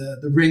 or is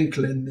the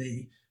wrinkle in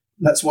the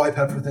let's wipe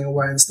everything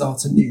away and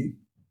start anew.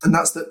 And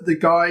that's the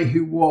guy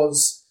who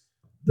was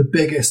the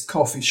biggest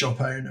coffee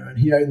shop owner, and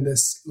he owned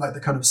this, like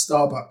the kind of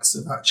Starbucks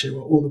of actually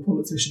where all the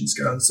politicians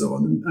go and so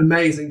on. An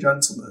amazing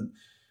gentleman.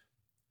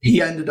 He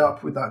ended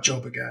up with that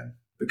job again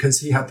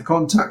because he had the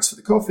contacts for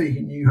the coffee. He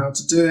knew how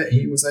to do it.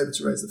 He was able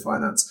to raise the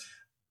finance.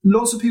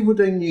 Lots of people were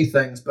doing new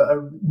things, but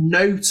a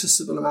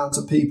noticeable amount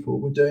of people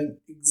were doing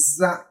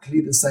exactly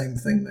the same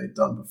thing they'd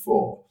done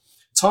before.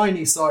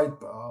 Tiny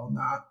sidebar on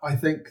that. I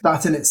think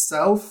that in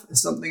itself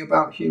is something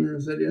about human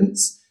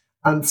resilience.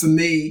 And for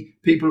me,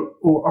 people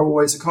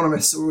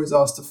economists are always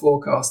asked to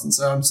forecast. And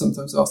so I'm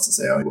sometimes asked to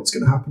say, what's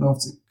going to happen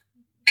after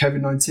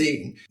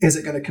COVID-19? Is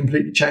it going to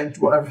completely change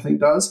what everything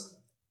does?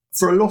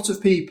 For a lot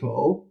of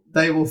people,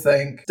 they will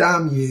think,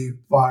 damn you,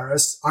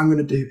 virus, I'm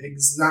going to do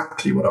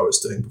exactly what I was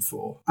doing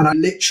before. And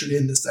I'm literally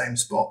in the same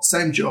spot,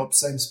 same job,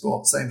 same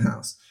spot, same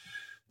house.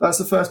 That's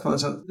the first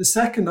part. The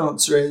second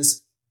answer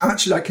is,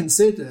 actually, I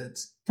considered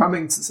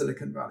coming to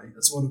Silicon Valley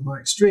as one of my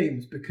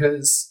extremes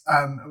because,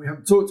 and we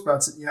haven't talked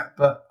about it yet,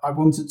 but I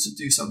wanted to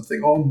do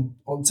something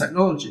on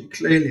technology.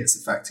 Clearly, it's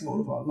affecting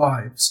all of our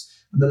lives.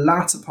 And the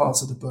latter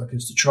part of the book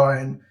is to try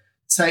and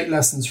take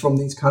lessons from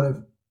these kind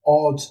of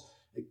odd,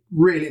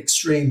 really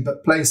extreme,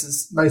 but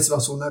places most of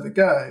us will never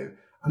go,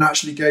 and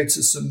actually go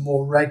to some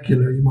more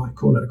regular, you might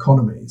call it,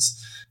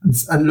 economies,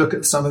 and look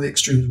at some of the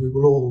extremes we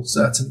will all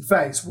certainly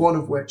face, one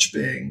of which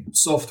being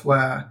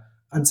software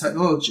and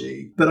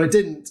technology. But I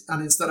didn't,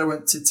 and instead I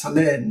went to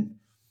Tallinn,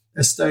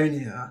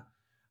 Estonia,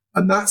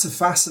 and that's a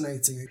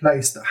fascinating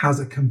place that has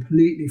a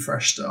completely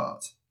fresh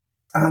start.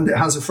 And it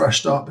has a fresh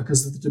start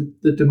because of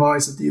the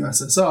demise of the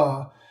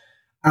USSR.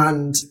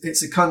 And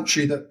it's a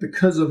country that,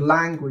 because of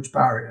language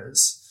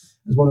barriers,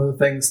 is one of the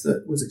things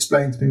that was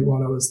explained to me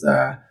while I was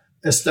there,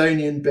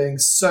 Estonian being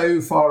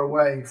so far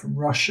away from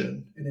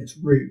Russian in its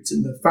roots,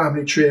 in the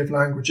family tree of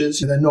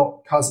languages. They're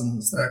not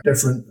cousins, they're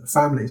different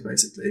families,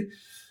 basically.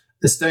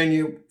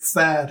 Estonia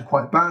fared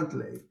quite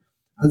badly.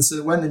 And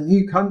so when the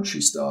new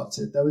country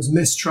started, there was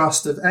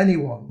mistrust of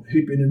anyone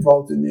who'd been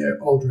involved in the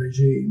old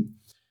regime.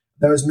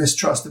 There was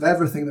mistrust of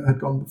everything that had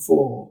gone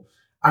before.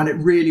 And it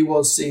really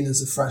was seen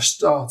as a fresh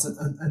start.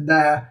 And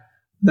there,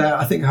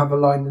 I think I have a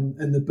line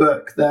in the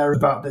book there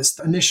about this.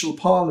 The initial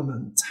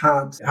parliament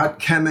had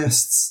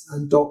chemists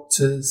and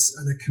doctors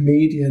and a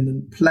comedian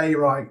and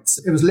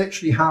playwrights. It was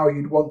literally how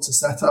you'd want to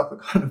set up a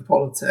kind of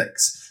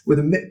politics with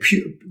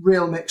a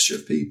real mixture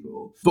of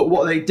people. But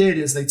what they did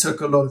is they took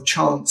a lot of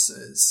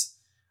chances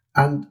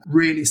and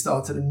really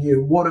started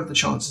anew. One of the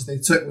chances they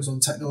took was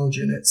on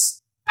technology, and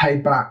it's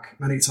paid back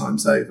many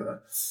times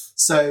over.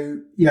 So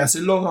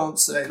long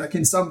answer. Like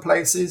in some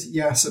places,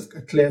 yes,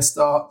 a clear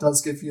start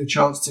does give you a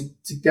chance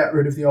to get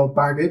rid of the old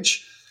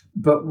baggage.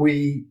 But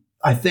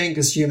I think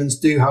as humans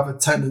do have a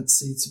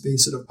tendency to be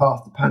sort of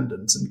path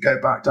dependent and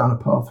go back down a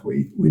path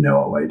we know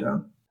our way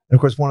down. And of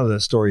course, one of the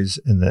stories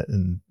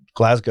in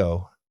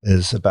Glasgow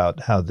is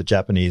about how the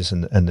Japanese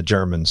and the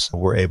Germans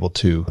were able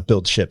to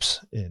build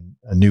ships in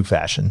a new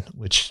fashion,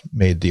 which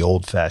made the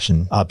old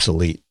fashion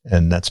obsolete.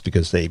 And that's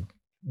because they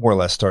more or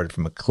less started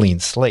from a clean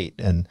slate,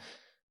 and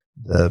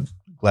the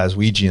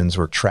Glaswegians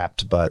were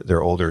trapped by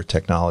their older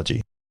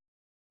technology.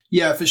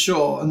 Yeah, for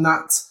sure. And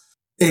that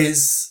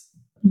is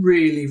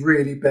really,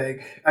 really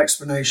big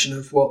explanation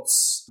of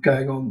what's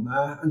going on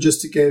there. And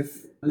just to give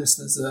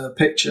listeners a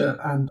picture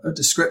and a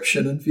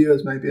description, and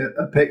viewers maybe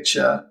a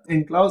picture,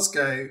 in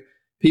Glasgow,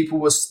 people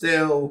were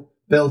still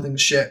building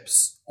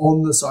ships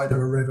on the side of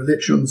a river,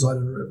 literally on the side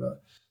of a river,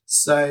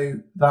 so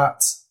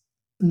that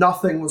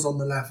nothing was on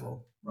the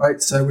level.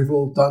 Right, so we've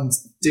all done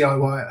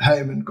DIY at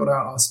home and got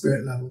out our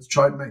spirit level to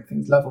try and make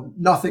things level.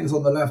 Nothing's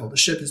on the level. The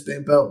ship is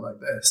being built like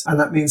this. And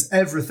that means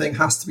everything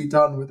has to be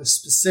done with a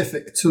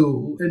specific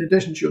tool. In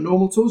addition to your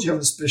normal tools, you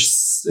have a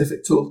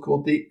specific tool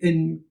called the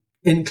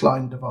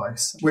incline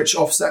device, which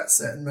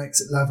offsets it and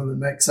makes it level and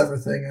makes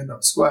everything end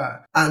up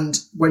square. And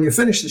when you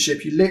finish the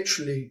ship, you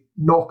literally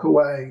knock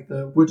away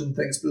the wooden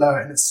things below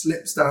it and it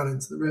slips down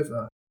into the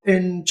river.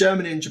 In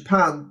Germany and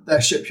Japan, their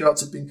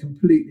shipyards had been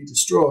completely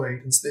destroyed,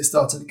 and so they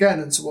started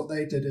again. And so what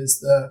they did is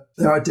the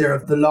idea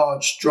of the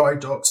large dry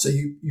dock. So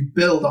you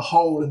build a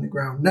hole in the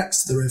ground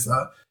next to the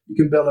river. You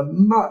can build a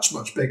much,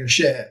 much bigger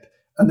ship,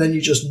 and then you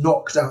just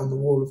knock down the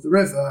wall of the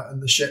river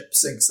and the ship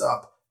sinks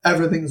up.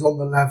 Everything's on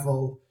the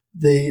level.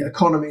 The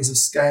economies of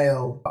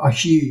scale are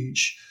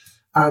huge.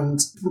 And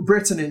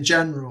Britain in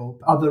general,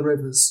 other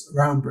rivers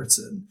around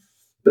Britain,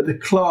 but the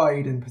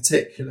Clyde in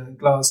particular in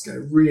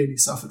Glasgow really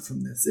suffered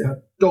from this. They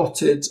had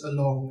dotted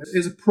along. It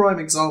was a prime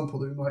example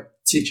that we might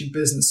teach in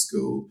business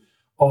school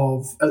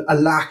of a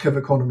lack of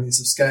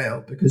economies of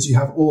scale, because you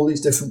have all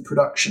these different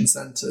production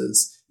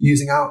centres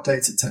using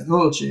outdated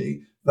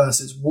technology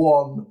versus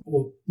one,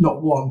 or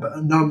not one, but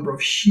a number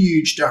of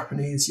huge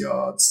Japanese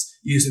yards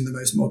using the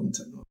most modern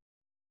technology.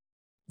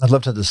 I'd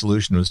love to have the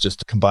solution was just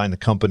to combine the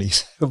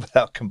companies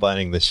without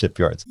combining the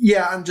shipyards.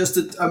 Yeah, and just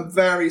a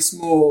very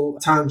small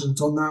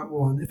tangent on that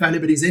one. If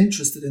anybody's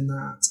interested in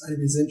that,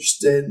 anybody's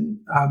interested in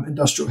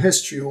industrial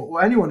history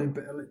or anyone,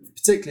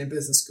 particularly in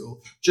business school,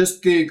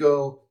 just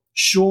Google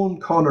Sean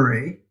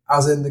Connery,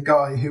 as in the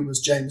guy who was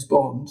James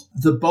Bond,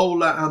 the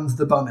bowler and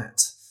the bunnet.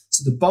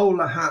 So the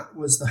bowler hat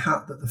was the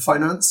hat that the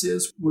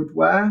financiers would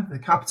wear, the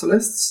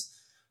capitalists.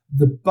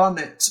 The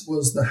bunnet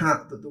was the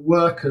hat that the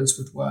workers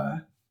would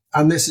wear.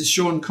 And this is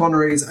Sean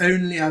Connery's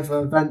only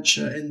ever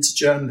venture into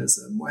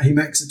journalism, where he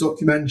makes a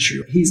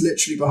documentary. He's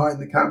literally behind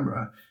the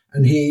camera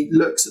and he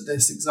looks at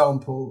this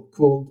example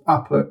called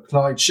Upper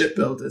Clyde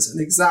Shipbuilders.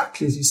 And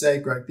exactly as you say,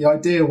 Greg, the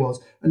idea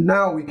was, and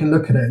now we can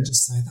look at it and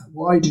just say that,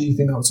 why did you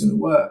think that was going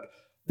to work?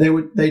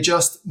 They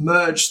just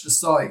merged the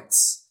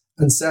sites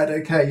and said,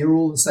 okay, you're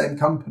all the same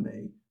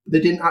company. But they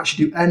didn't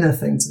actually do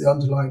anything to the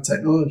underlying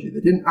technology.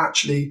 They didn't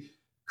actually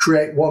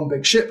create one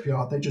big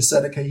shipyard. They just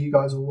said, okay, you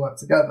guys all work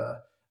together.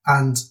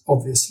 And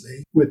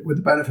obviously, with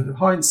the benefit of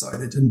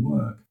hindsight, it didn't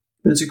work.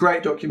 But it's a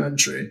great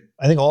documentary.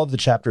 I think all of the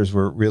chapters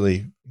were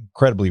really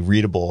incredibly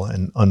readable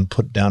and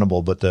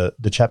unputdownable, but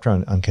the chapter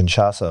on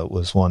Kinshasa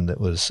was one that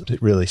it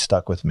really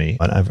stuck with me.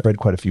 And I've read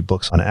quite a few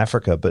books on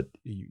Africa, but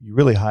you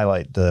really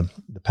highlight the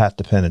path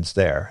dependence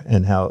there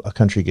and how a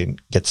country can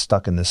get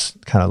stuck in this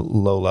kind of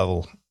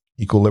low-level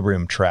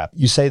equilibrium trap.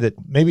 You say that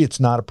maybe it's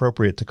not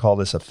appropriate to call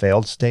this a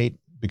failed state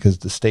because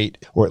the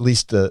state, or at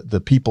least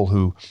the people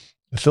who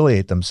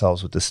affiliate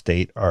themselves with the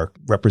state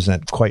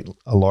represent quite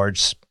a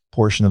large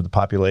portion of the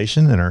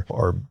population and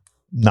are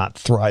not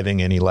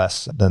thriving any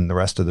less than the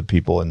rest of the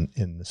people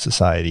in the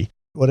society.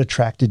 What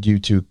attracted you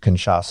to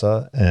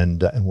Kinshasa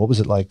and what was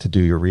it like to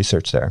do your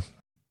research there?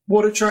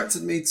 What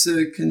attracted me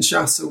to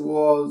Kinshasa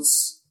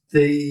was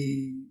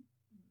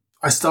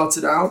I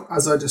started out,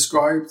 as I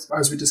described,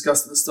 as we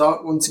discussed at the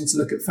start, wanting to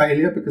look at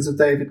failure because of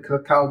David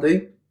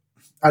Kirkcaldy.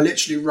 I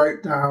literally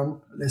wrote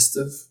down a list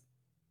of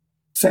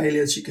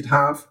failures you could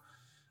have.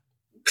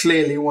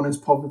 Clearly, one is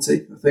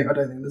poverty. I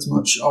don't think there's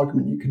much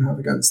argument you can have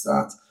against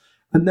that.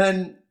 And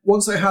then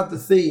once I had the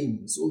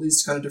themes, all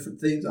these kind of different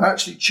themes, I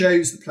actually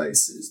chose the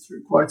places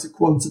through quite a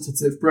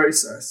quantitative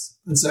process.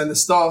 And so in the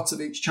start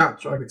of each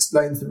chapter, I've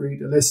explained to the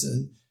reader,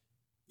 listen,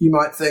 you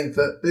might think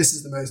that this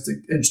is the most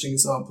interesting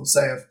example,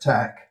 say, of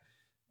tech.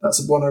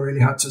 That's one I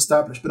really had to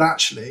establish. But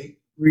actually,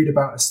 read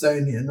about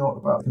Estonia, not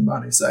about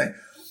Kambani, say.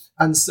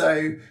 And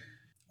so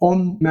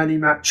on many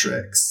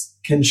metrics,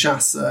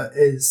 Kinshasa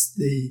is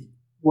the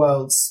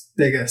world's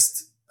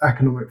biggest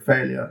economic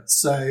failure.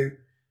 So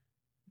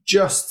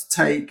just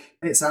take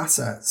its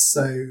assets.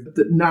 So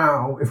that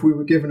now, if we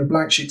were given a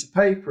blank sheet of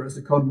paper as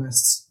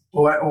economists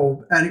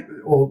or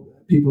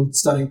people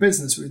studying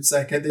business, we would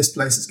say, okay, this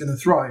place is going to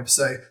thrive.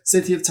 So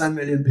city of 10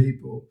 million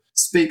people,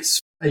 speaks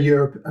a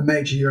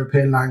major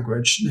European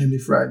language, namely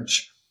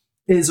French,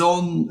 is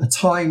on a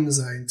time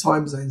zone.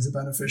 Time zones are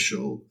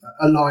beneficial,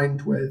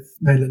 aligned with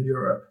mainland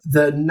Europe.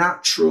 The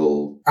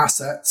natural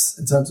assets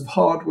in terms of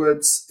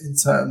hardwoods, in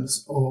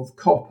terms of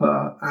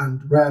copper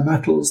and rare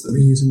metals that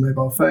we use in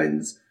mobile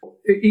phones,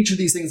 each of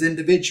these things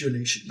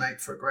individually should make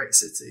for a great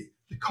city.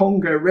 The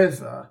Congo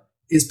River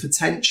is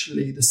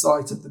potentially the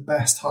site of the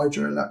best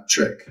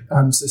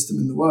hydroelectric system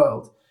in the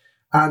world.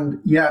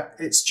 And yet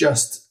it's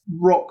just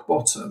rock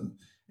bottom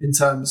in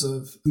terms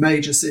of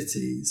major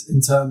cities,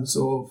 in terms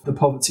of the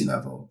poverty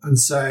level. And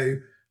so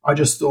I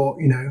just thought,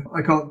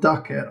 I can't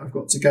duck it. I've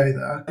got to go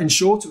there. In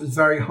short, it was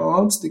very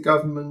hard. The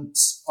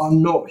governments are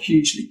not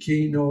hugely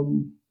keen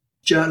on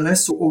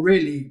journalists or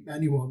really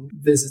anyone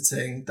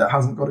visiting that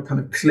hasn't got a kind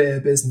of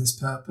clear business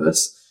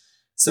purpose.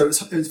 So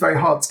it was very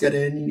hard to get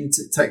in. You need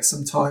to take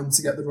some time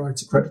to get the right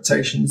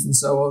accreditations and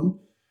so on.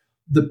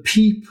 The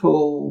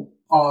people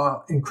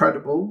are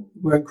incredible.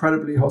 We're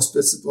incredibly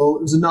hospitable.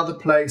 It was another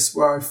place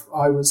where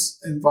I was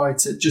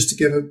invited, just to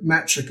give a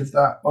metric of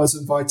that, I was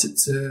invited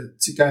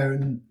to go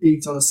and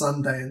eat on a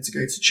Sunday and to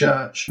go to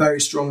church, very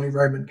strongly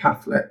Roman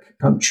Catholic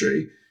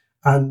country.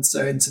 And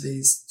so into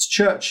these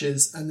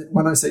churches, and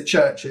when I say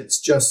church, it's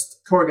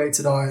just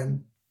corrugated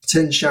iron,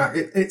 tin shack.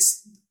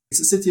 It's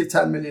a city of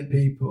 10 million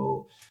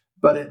people,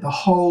 but the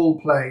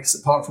whole place,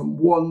 apart from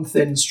one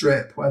thin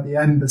strip where the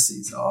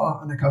embassies are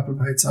and a couple of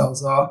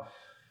hotels are,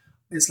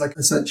 it's like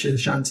essentially a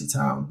shanty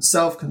town,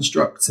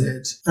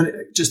 self-constructed. And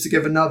just to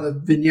give another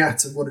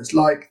vignette of what it's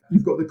like,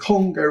 you've got the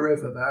Congo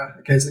River there.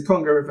 Okay, so the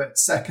Congo River,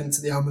 it's second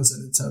to the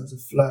Amazon in terms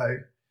of flow.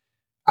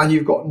 And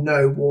you've got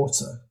no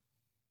water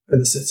in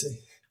the city.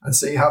 And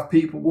so you have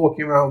people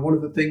walking around. One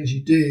of the things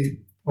you do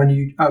when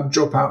you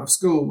drop out of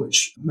school,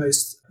 which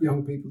most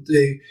young people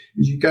do,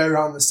 is you go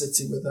around the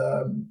city with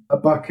a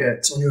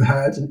bucket on your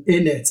head, and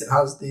in it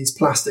has these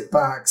plastic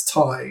bags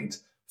tied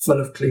full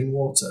of clean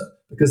water,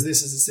 because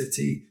this is a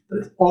city that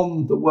is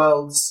on the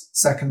world's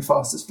second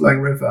fastest flowing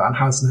river and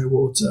has no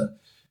water,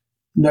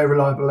 no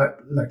reliable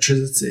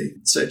electricity.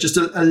 So just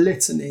a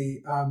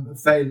litany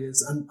of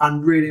failures,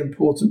 and really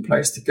important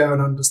place to go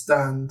and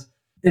understand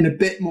in a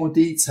bit more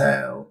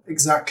detail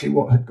exactly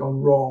what had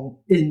gone wrong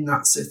in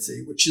that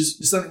city, which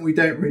is something we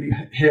don't really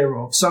hear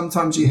of.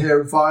 Sometimes you hear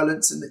of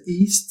violence in the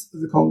east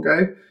of the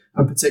Congo,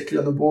 and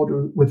particularly on the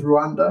border with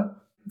Rwanda.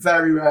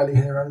 Very rarely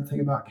hear anything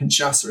about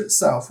Kinshasa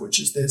itself, which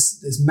is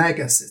this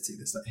mega city,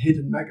 this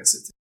hidden mega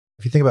city.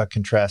 If you think about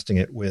contrasting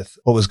it with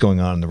what was going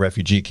on in the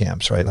refugee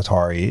camps, right,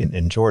 Atari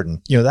in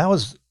Jordan, that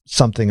was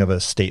something of a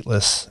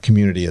stateless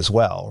community as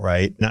well,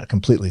 right? Not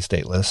completely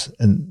stateless.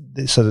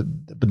 And so,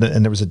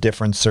 and there was a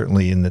difference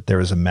certainly in that there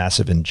was a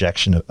massive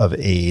injection of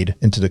aid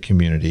into the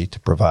community to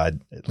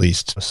provide at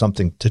least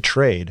something to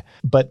trade.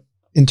 But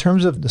in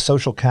terms of the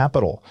social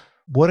capital,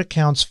 what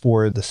accounts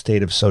for the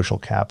state of social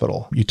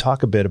capital? You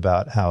talk a bit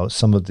about how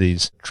some of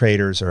these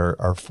traders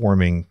are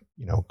forming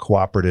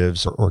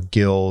cooperatives or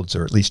guilds,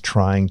 or at least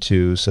trying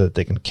to, so that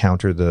they can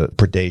counter the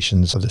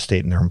predations of the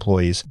state and their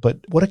employees. But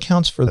what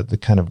accounts for the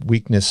kind of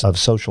weakness of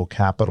social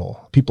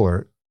capital? People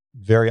are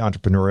very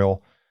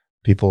entrepreneurial.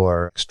 People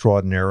are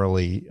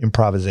extraordinarily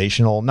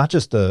improvisational, not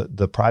just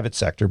the private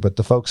sector, but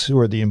the folks who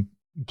are the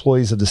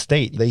employees of the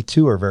state. They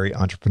too are very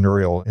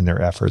entrepreneurial in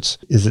their efforts.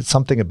 Is it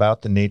something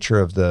about the nature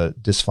of the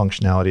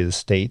dysfunctionality of the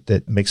state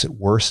that makes it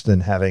worse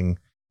than having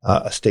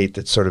a state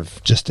that's sort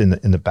of just in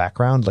the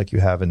background, like you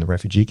have in the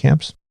refugee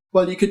camps?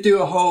 Well, you could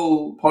do a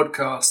whole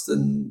podcast,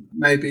 and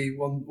maybe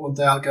one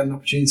day I'll get an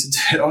opportunity to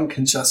do it on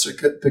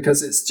Kinshasa,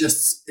 because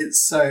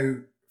it's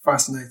so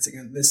fascinating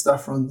and this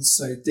stuff runs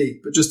so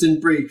deep. But just in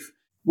brief,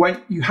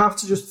 when you have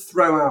to just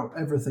throw out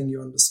everything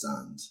you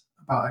understand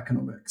about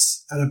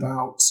economics and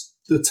about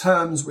the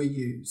terms we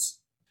use.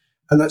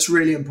 And that's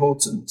really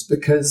important,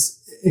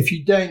 because if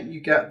you don't, you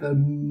get the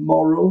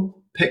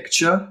moral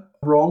picture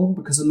wrong,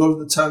 because a lot of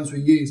the terms we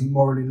use are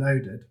morally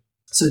loaded.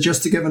 So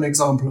just to give an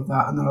example of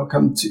that, and then I'll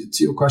come to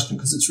your question,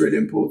 because it's really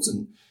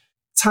important.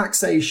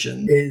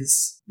 Taxation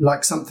is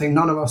like something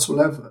none of us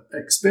will ever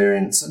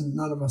experience and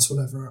none of us will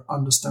ever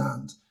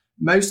understand.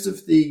 Most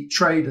of the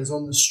traders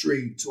on the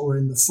street or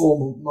in the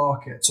formal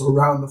markets or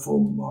around the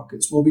formal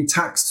markets will be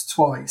taxed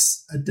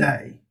twice a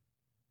day.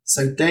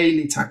 So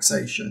daily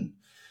taxation.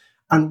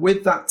 And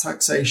with that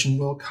taxation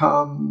will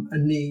come a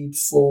need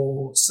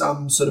for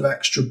some sort of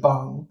extra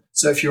bung.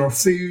 So if you're a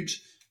food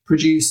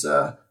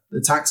producer,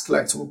 the tax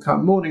collector will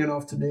come morning and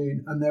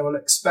afternoon, and they will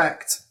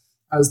expect,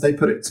 as they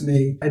put it to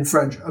me in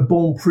French, a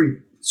bon prix,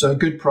 so a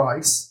good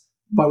price,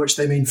 by which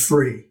they mean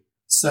free.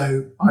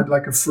 So I'd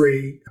like a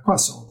free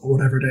croissant or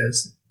whatever it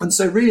is. And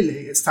so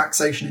really it's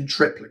taxation in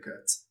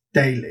triplicate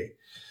daily.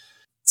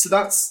 So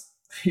that's,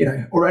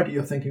 already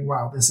you're thinking,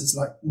 wow, this is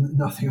like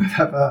nothing I've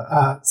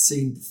ever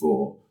seen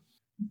before.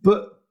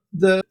 But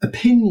the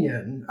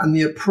opinion and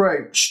the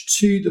approach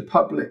to the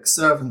public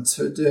servants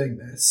who are doing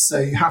this, so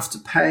you have to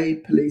pay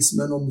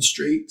policemen on the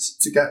streets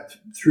to get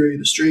through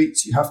the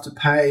streets. You have to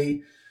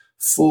pay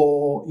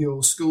for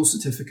your school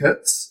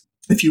certificates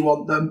if you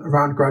want them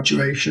around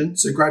graduation.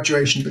 So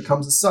graduation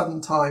becomes a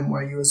sudden time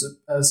where you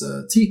as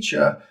a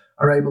teacher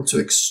are able to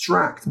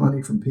extract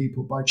money from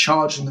people by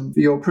charging them for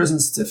your prison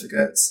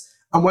certificates.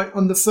 And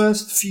on the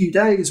first few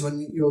days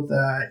when you're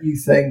there, you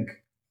think,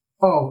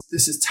 oh,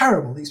 this is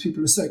terrible. These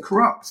people are so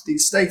corrupt.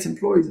 These state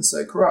employees are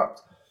so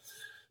corrupt.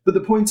 But the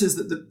point is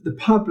that the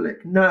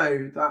public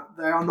know that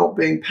they are not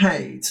being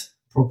paid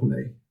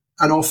properly,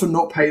 and often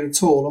not paid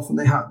at all. Often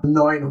they have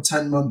 9 or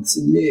 10 months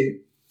in lieu.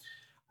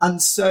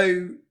 And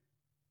so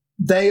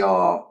they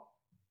are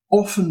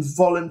often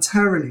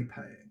voluntarily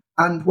paying.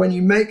 And when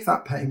you make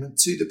that payment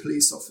to the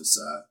police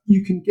officer,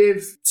 you can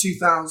give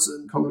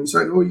 2,000 Congolese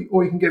francs,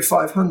 or you can give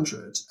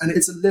 500. And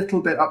it's a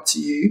little bit up to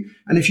you.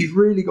 And if you've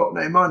really got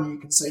no money, you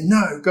can say,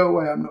 no, go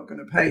away, I'm not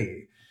going to pay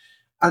you.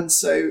 And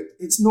so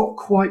it's not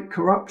quite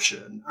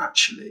corruption,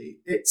 actually.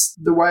 It's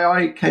the way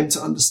I came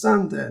to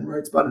understand it and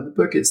wrote about it in the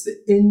book. It's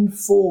the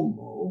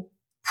informal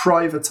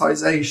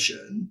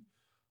privatization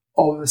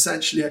of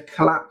essentially a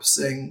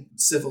collapsing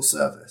civil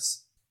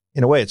service.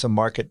 In a way, it's a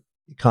market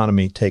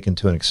economy taken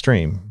to an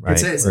extreme, right?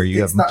 It is. Where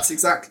you have that's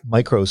exactly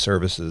micro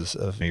services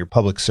of your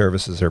public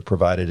services are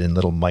provided in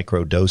little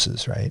micro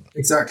doses, right?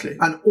 Exactly.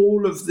 And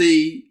all of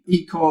the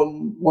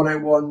Econ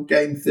 101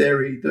 game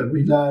theory that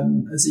we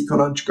learn as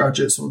econ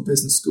undergraduates or in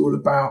business school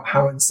about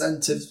how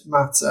incentives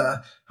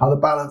matter, how the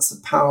balance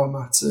of power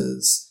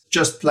matters,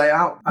 just play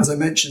out. As I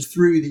mentioned,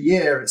 through the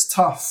year, it's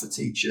tough for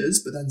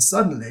teachers, but then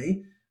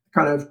suddenly,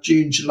 kind of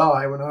June,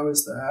 July, when I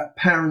was there,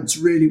 parents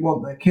really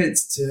want their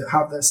kids to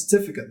have their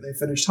certificate. They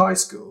finished high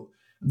school.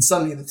 And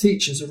suddenly the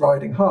teachers are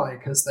riding high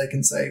because they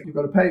can say, you've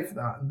got to pay for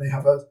that. And they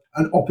have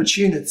an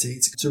opportunity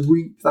to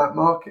reap that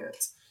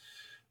market.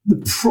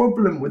 The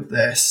problem with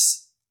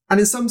this, and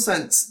in some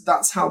sense,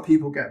 that's how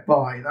people get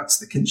by. That's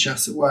the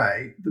Kinshasa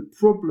way. The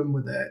problem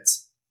with it,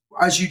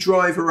 as you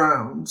drive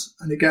around,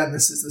 and again,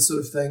 this is the sort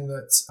of thing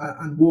that,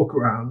 and walk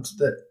around,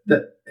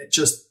 that it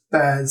just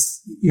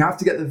bears, you have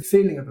to get the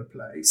feeling of a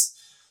place.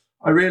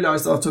 I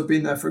realized after I've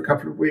been there for a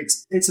couple of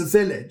weeks, it's a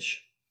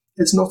village.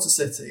 It's not a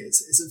city.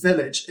 It's a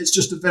village. It's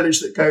just a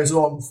village that goes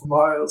on for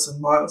miles and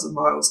miles and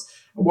miles.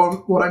 And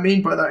what I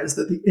mean by that is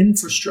that the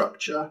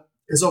infrastructure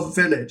is of a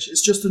village.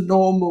 It's just a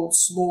normal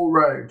small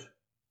road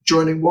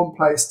joining one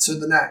place to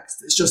the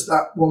next. It's just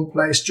that one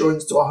place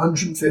joins to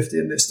 150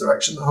 in this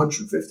direction,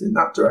 150 in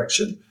that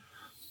direction.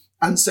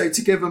 And so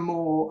to give a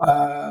more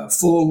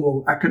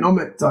formal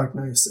economic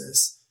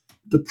diagnosis,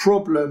 the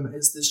problem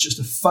is there's just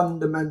a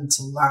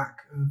fundamental lack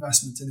of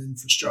investment in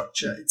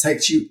infrastructure. It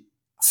takes you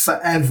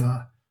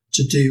forever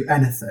to do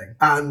anything,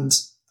 and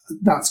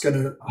that's going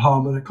to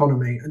harm an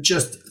economy. And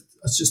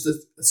it's just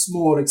a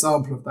small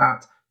example of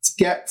that. To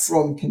get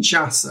from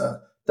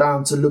Kinshasa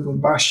down to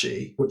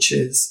Lubumbashi, which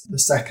is the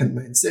second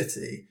main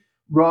city,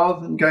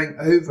 rather than going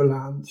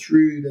overland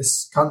through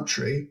this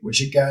country,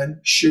 which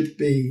again should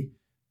be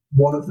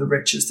one of the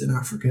richest in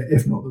Africa,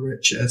 if not the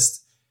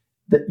richest,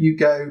 that you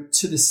go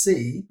to the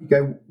sea, you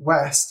go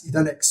west, you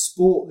then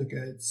export the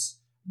goods,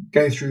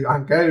 go through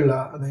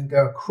Angola, and then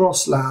go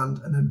across land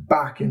and then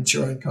back into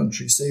your own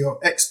country. So you're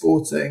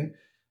exporting,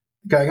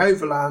 going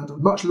overland,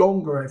 much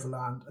longer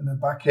overland, and then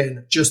back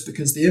in, just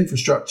because the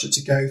infrastructure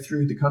to go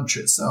through the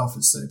country itself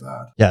is so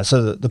bad. Yeah,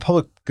 so the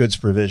public goods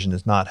provision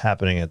is not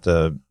happening at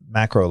the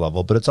macro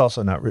level, but it's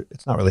also not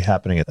really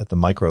happening at the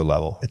micro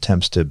level.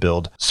 Attempts to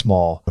build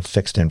small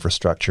fixed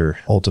infrastructure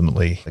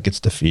ultimately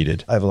gets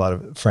defeated. I have a lot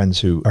of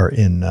friends who are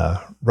in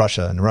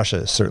Russia, and Russia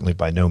is certainly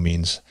by no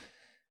means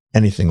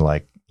anything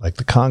like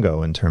the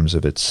Congo in terms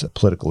of its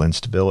political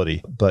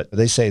instability. But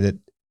they say that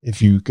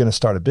if you're going to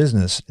start a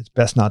business, it's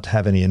best not to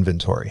have any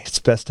inventory. It's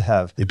best to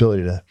have the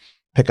ability to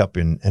pick up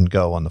and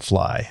go on the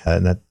fly.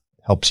 And that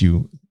helps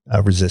you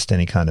resist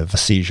any kind of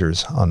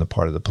seizures on the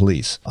part of the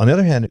police. On the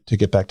other hand, to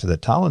get back to the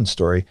Tallinn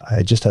story,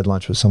 I just had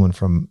lunch with someone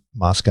from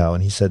Moscow,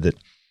 and he said that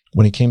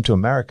when he came to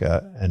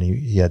America and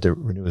he had to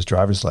renew his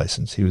driver's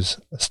license, he was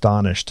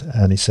astonished.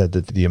 And he said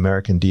that the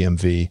American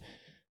DMV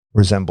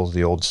resembles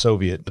the old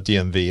Soviet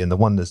DMV, and the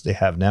one that they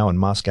have now in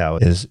Moscow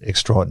is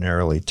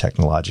extraordinarily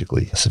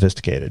technologically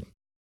sophisticated.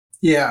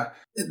 Yeah,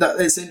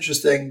 it's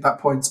interesting, that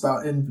point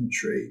about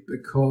inventory,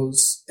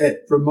 because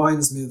it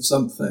reminds me of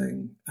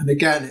something. And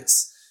again,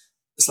 it's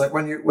like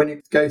when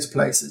you go to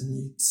places and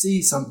you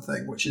see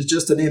something which is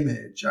just an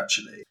image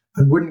actually,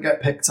 and wouldn't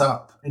get picked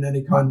up in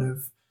any kind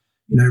of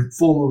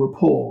formal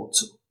report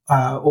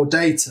or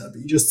data,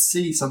 but you just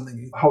see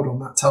something. Hold on,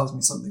 that tells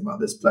me something about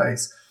this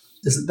place.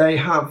 Is that they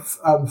have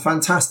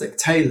fantastic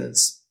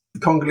tailors. The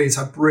Congolese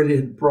have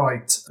brilliant,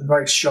 bright, and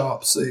very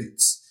sharp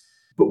suits.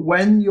 But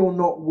when you're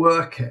not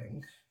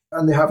working,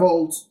 and they have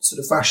old sort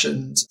of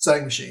fashioned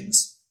sewing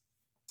machines,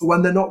 but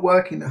when they're not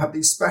working, they have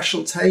these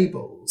special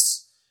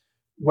tables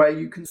where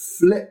you can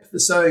flip the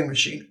sewing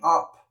machine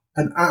up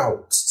and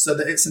out so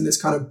that it's in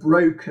this kind of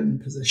broken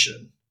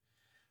position.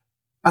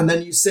 And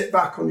then you sit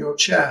back on your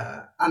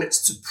chair and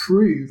it's to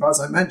prove, as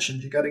I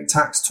mentioned, you're getting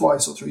taxed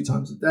twice or three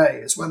times a day.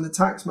 It's when the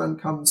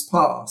taxman comes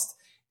past,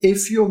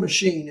 if your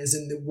machine is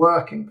in the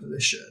working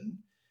position,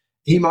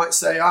 he might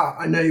say,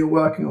 I know you're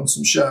working on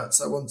some shirts,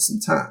 I want some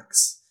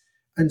tax.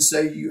 And so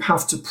you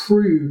have to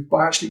prove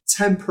by actually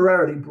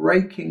temporarily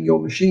breaking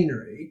your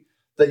machinery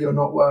that you're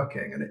not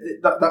working.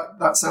 And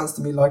that sounds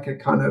to me like a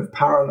kind of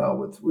parallel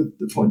with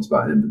the points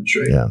about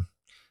inventory. Yeah.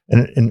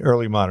 And in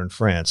early modern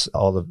France,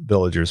 all the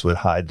villagers would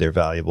hide their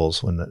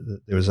valuables. When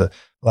there was a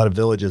lot of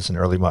villages in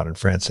early modern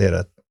France, they had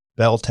a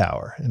bell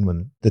tower. And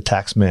when the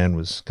taxman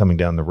was coming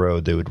down the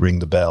road, they would ring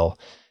the bell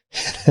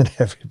and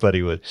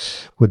everybody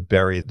would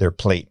bury their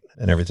plate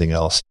and everything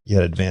else. You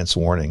had advance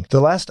warning.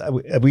 The last,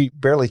 we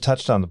barely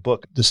touched on the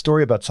book, the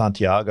story about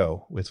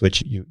Santiago with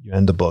which you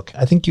end the book.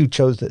 I think you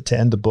chose to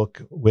end the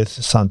book with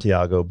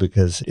Santiago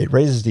because it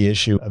raises the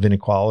issue of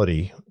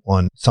inequality.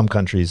 On some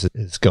countries,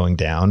 it's going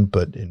down,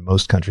 but in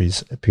most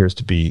countries, it appears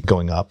to be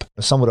going up.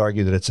 Some would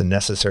argue that it's a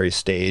necessary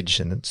stage,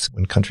 and it's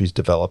when countries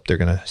develop, they're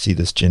going to see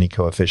this Gini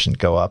coefficient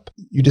go up.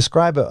 You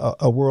describe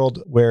a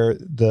world where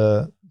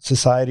the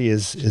society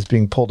is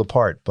being pulled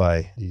apart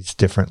by these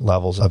different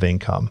levels of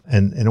income.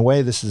 And in a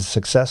way, this is a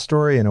success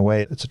story. In a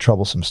way, it's a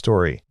troublesome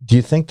story. Do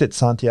you think that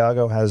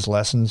Santiago has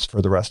lessons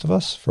for the rest of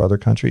us, for other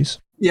countries?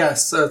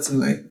 Yes,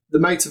 certainly. The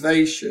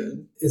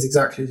motivation is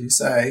exactly as you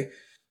say,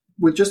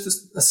 with just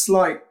a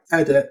slight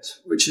edit,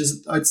 which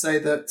is, I'd say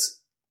that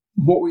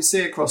what we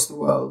see across the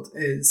world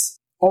is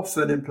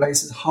often in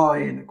places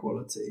high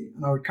inequality.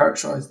 And I would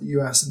characterize the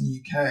US and the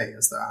UK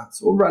as that,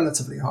 or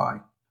relatively high.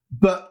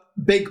 But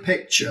big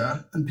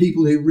picture, and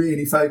people who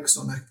really focus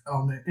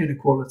on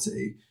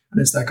inequality,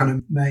 and it's their kind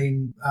of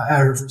main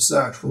area of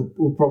research,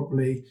 will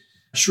probably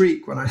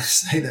shriek when I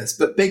say this.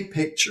 But big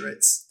picture,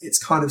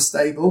 it's kind of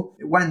stable.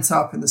 It went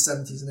up in the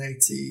 70s and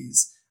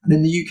 80s. And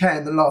in the UK,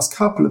 in the last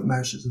couple of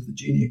measures of the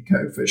Gini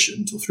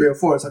coefficient, or 3 or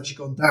 4, it's actually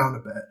gone down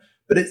a bit.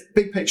 But it's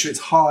big picture, it's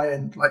high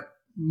and like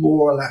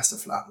more or less a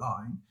flat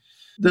line.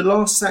 The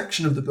last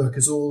section of the book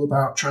is all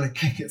about trying to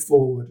kick it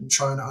forward and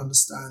trying to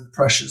understand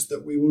pressures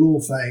that we will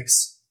all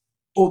face,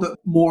 or that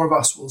more of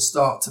us will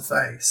start to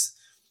face.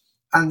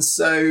 And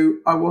so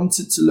I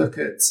wanted to look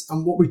at,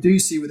 and what we do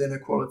see with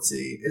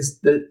inequality is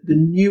the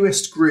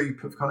newest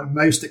group of kind of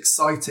most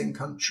exciting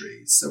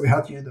countries. So we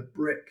had, the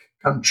BRIC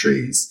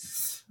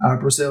countries,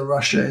 Brazil,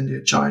 Russia,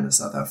 India, China,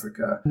 South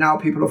Africa. Now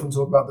people often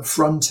talk about the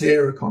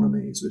frontier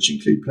economies, which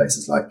include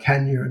places like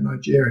Kenya and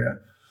Nigeria.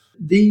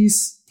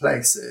 These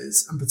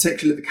places, and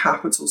particularly the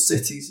capital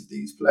cities of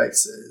these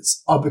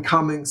places, are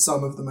becoming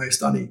some of the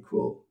most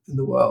unequal in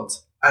the world.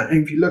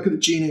 And if you look at the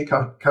Gini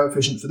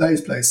coefficient for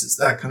those places,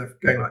 they're kind of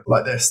going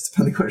like this,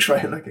 depending which way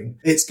you're looking.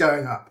 It's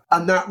going up.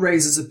 And that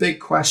raises a big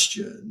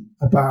question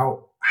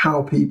about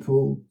how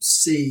people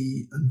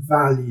see and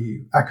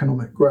value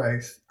economic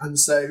growth. And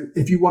so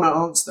if you want to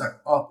answer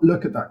that,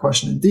 look at that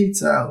question in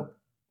detail,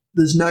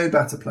 there's no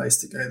better place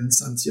to go than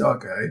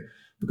Santiago,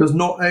 because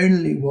not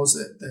only was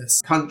it this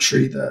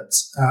country that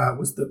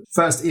was the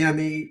first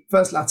EME,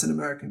 first Latin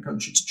American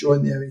country to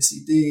join the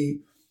OECD,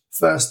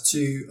 first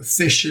to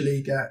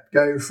officially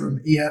go from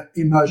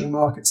emerging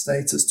market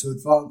status to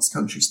advanced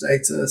country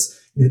status.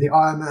 The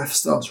IMF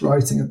starts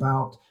writing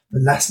about the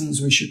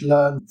lessons we should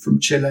learn from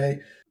Chile.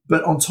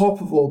 But on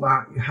top of all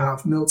that, you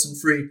have Milton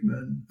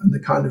Friedman and the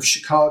kind of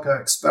Chicago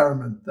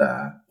experiment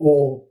there,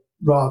 or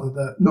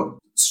rather, not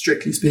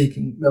strictly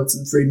speaking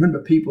Milton Friedman,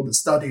 but people that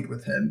studied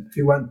with him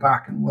who went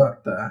back and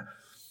worked there.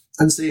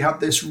 And so you have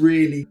this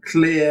really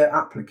clear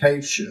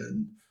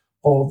application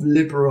of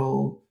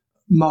liberal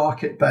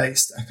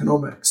market-based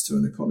economics to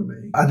an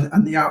economy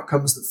and the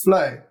outcomes that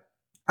flow.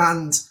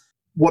 And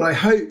what I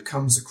hope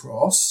comes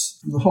across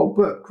from the whole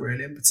book,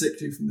 really, and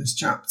particularly from this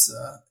chapter,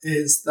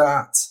 is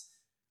that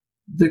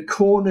the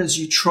corners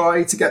you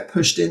try to get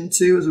pushed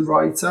into as a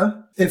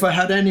writer, if I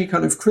had any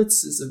kind of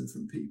criticism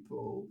from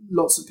people,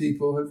 lots of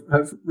people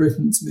have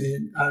written to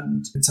me,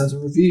 and in terms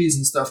of reviews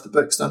and stuff, the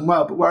book's done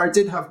well. But where I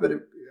did have a bit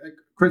of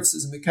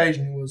criticism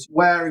occasionally was,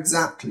 where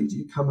exactly do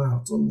you come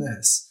out on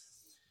this?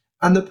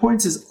 And the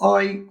point is,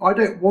 I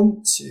don't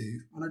want to,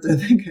 and I don't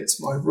think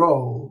it's my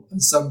role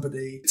as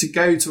somebody to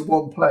go to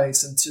one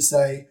place and to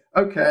say,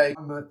 okay,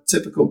 I'm a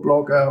typical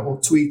blogger or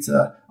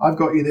tweeter. I've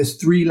got you this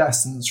 3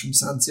 lessons from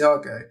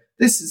Santiago.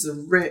 This is a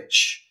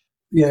rich,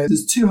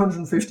 there's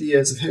 250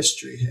 years of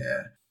history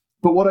here.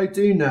 But what I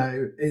do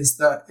know is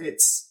that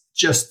it's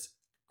just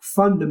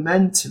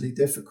fundamentally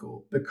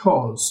difficult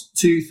because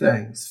 2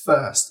 things.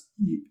 First,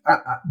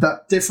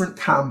 that different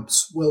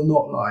camps will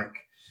not like.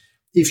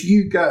 If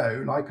you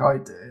go, like I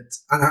did,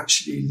 and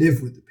actually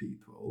live with the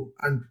people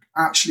and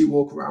actually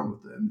walk around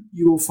with them,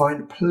 you will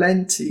find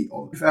plenty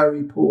of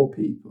very poor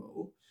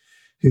people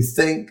who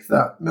think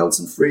that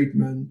Milton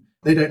Friedman,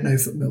 they don't know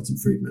Milton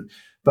Friedman,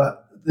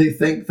 but they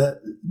think that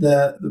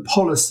the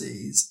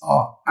policies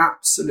are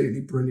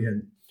absolutely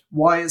brilliant.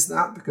 Why is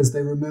that? Because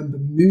they remember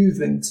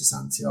moving to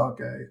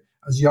Santiago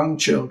as young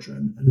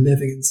children and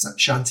living in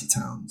shanty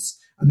towns.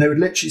 And they would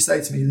literally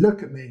say to me,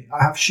 look at me,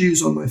 I have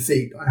shoes on my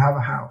feet, I have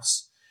a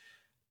house.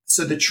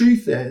 So the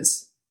truth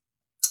is,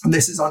 and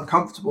this is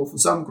uncomfortable for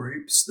some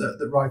groups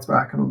that write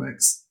about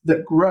economics,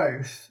 that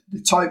growth,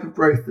 the type of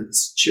growth that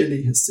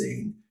Chile has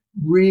seen,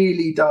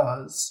 really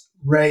does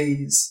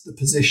raise the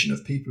position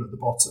of people at the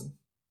bottom.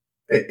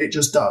 It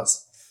just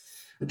does.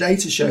 The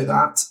data show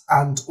that,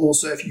 and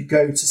also if you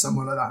go to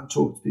somewhere like that and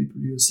talk to people,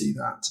 you'll see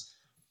that.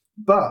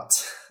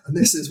 But, and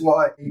this is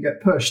why you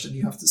get pushed and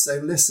you have to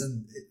say,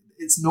 listen,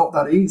 it's not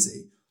that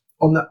easy.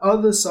 On the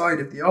other side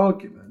of the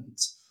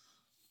argument,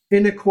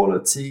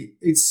 inequality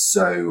is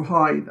so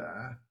high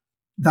there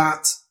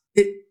that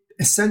it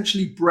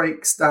essentially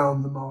breaks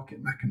down the market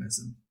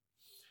mechanism.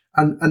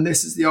 And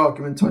this is the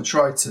argument I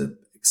try to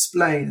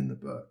explain in the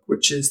book,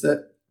 which is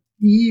that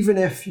even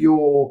if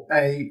you're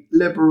a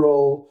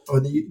liberal, or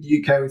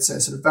the UK would say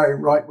sort of very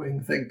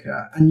right-wing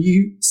thinker, and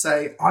you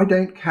say, I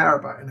don't care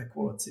about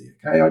inequality,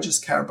 okay? I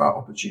just care about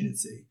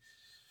opportunity.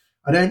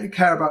 I don't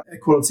care about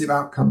equality of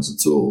outcomes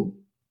at all.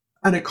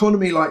 An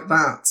economy like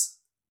that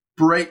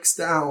breaks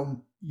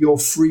down your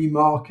free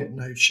market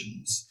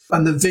notions.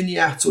 And the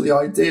vignette or the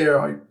idea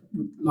I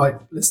would like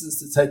listeners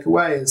to take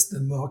away is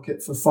the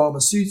market for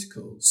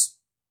pharmaceuticals,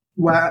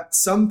 where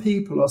some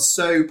people are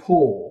so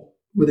poor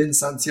within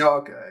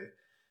Santiago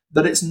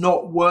that it's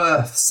not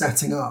worth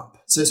setting up.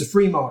 So it's a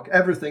free market.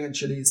 Everything in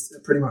Chile is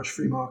pretty much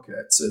free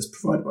market. So it's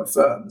provided by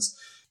firms.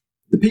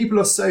 The people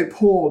are so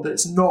poor that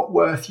it's not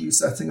worth you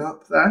setting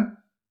up there.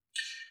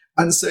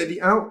 And so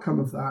the outcome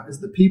of that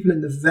is that people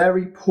in the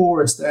very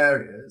poorest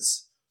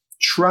areas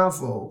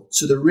travel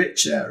to the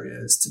rich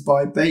areas to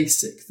buy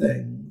basic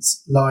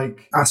things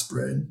like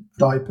aspirin,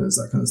 diapers,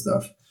 that kind of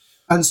stuff.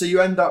 And so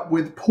you end up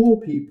with poor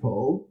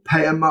people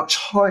pay a much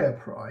higher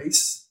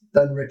price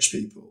than rich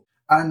people.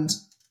 And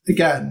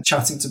again,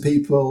 chatting to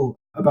people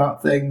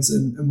about things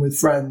and with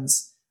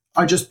friends,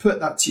 I just put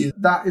that to you.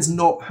 That is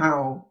not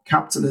how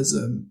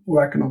capitalism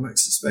or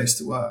economics is supposed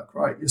to work,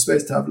 right? You're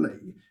supposed to have,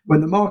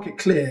 when the market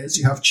clears,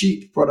 you have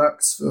cheap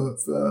products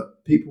for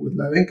people with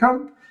low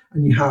income,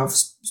 and you have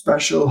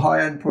special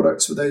high-end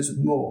products for those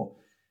with more.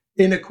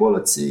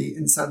 Inequality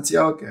in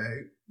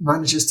Santiago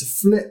manages to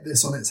flip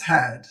this on its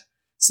head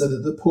so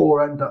that the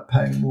poor end up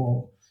paying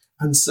more.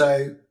 And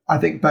so I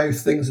think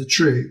both things are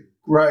true.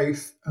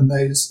 Growth and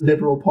those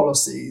liberal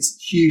policies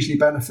hugely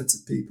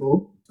benefited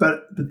people,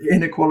 but the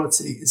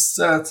inequality is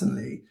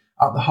certainly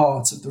at the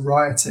heart of the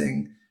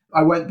rioting.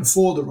 I went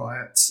before the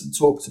riots and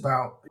talked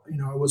about,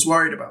 I was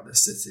worried about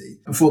this city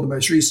before the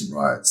most recent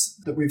riots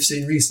that we've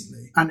seen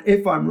recently. And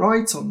if I'm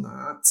right on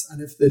that,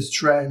 and if this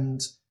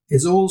trend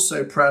is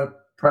also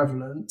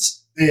prevalent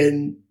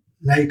in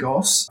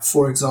Lagos,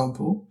 for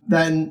example,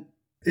 then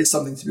it's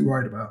something to be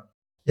worried about.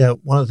 Yeah,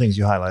 one of the things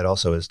you highlight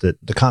also is that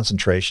the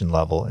concentration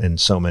level in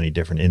so many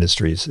different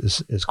industries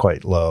is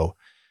quite low.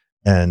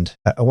 And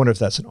I wonder if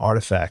that's an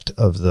artifact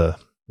of the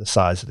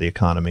size of the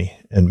economy.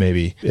 And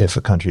maybe if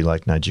a country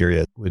like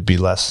Nigeria would be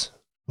less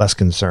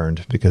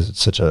concerned because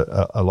it's such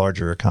a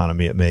larger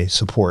economy, it may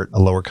support a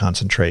lower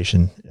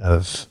concentration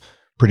of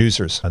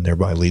producers and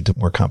thereby lead to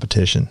more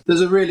competition.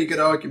 There's a really good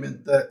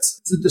argument that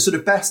the sort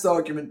of best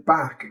argument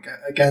back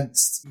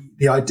against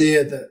the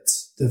idea that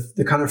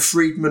the kind of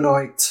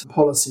Friedmanite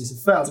policies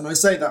have failed. And I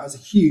say that as a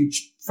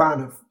huge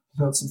fan of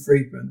Milton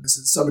Friedman. This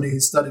is somebody who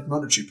studied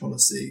monetary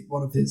policy.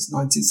 One of his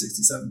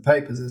 1967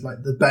 papers is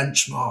like the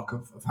benchmark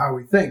of how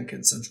we think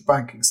in central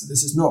banking. So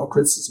this is not a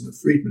criticism of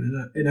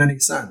Friedman in any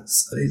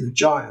sense. He's a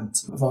giant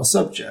of our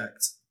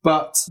subject.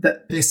 But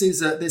this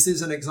is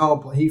an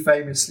example. He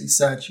famously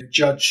said,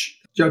 judge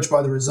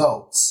by the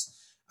results,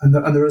 and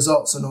the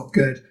results are not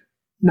good.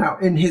 Now,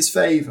 in his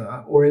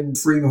favour or in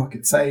free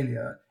market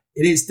failure,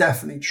 it is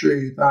definitely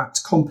true that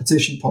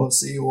competition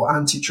policy, or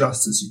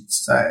antitrust, as you'd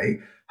say,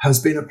 has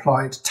been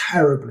applied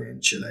terribly in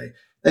Chile.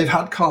 They've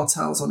had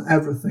cartels on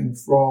everything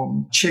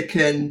from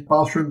chicken,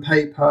 bathroom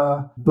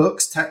paper,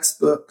 books,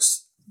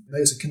 textbooks.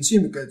 Those are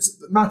consumer goods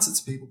that matter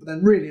to people, but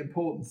then really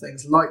important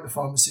things like the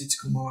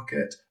pharmaceutical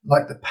market,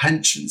 like the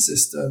pension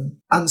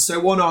system. And so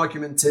one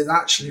argument is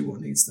actually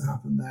what needs to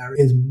happen there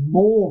is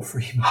more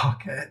free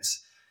market,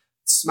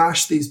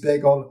 smash these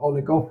big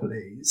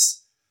oligopolies.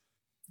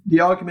 The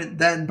argument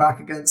then back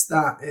against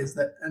that is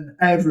that, and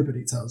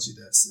everybody tells you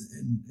this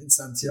in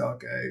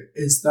Santiago,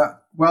 is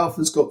that wealth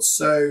has got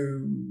so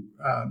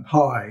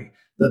high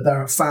that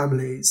there are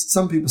families.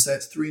 Some people say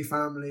it's 3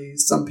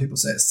 families. Some people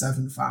say it's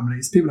 7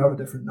 families. People have a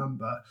different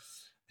number,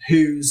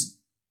 whose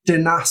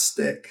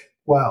dynastic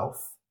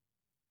wealth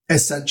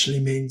essentially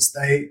means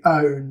they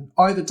own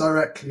either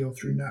directly or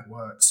through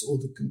networks or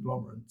the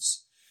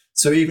conglomerates.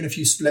 So even if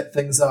you split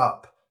things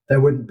up, there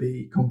wouldn't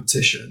be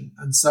competition.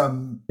 And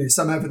some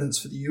evidence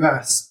for the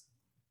US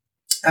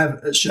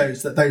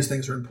shows that those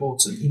things are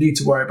important. You need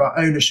to worry about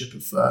ownership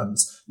of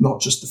firms,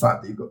 not just the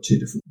fact that you've got 2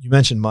 different. You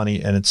mentioned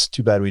money, and it's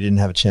too bad we didn't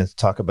have a chance to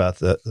talk about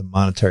the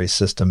monetary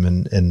system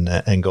in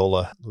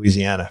Angola,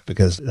 Louisiana,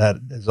 because that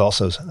is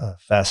also a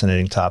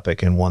fascinating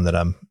topic and one that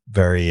I'm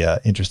very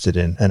interested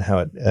in and how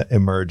it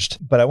emerged.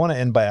 But I want to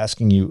end by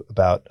asking you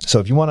about, so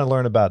if you want to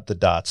learn about the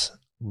dots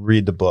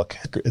read the book.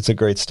 It's a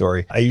great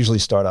story. I usually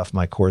start off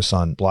my course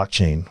on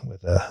blockchain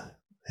with a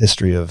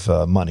history of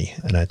money,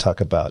 and I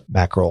talk about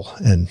mackerel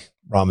and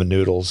ramen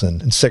noodles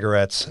and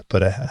cigarettes,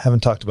 but I haven't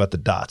talked about the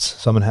dots.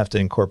 So I'm going to have to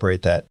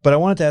incorporate that. But I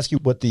wanted to ask you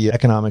what the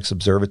Economics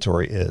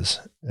Observatory is.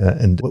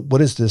 And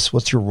what is this?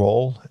 What's your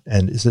role?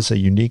 And is this a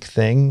unique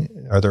thing?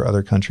 Are there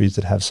other countries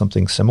that have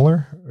something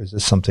similar? Or is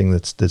this something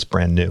that's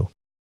brand new?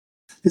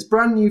 It's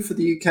brand new for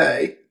the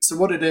UK. So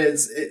what it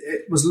is,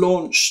 it was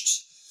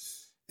launched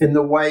in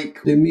the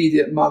wake, the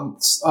immediate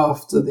months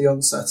after the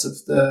onset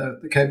of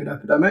the COVID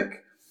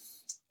epidemic.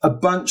 A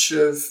bunch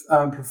of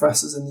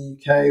professors in the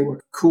UK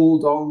were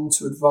called on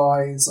to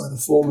advise, either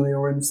formally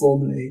or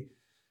informally,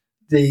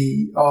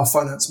 our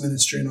finance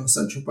ministry and our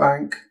central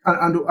bank,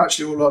 and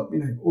actually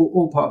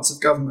all parts of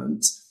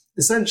government,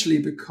 essentially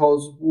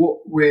because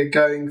what we're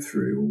going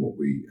through, or what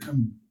we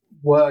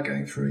were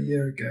going through a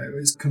year ago,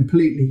 is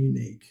completely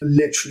unique,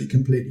 literally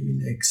completely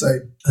unique. So,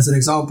 as an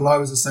example, I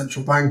was a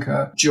central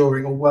banker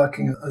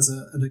working as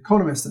an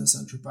economist in a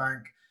central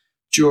bank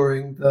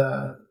during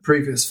the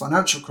previous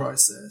financial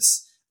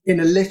crisis. In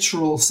a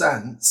literal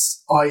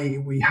sense, i.e.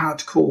 we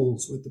had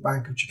calls with the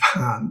Bank of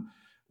Japan,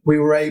 we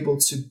were able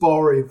to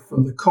borrow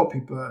from the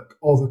copybook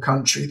of a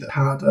country that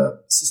had a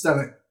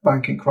systemic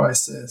banking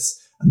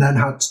crisis and then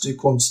had to do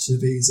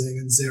quantitative easing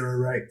and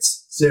zero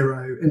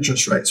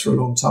interest rates for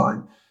a long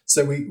time.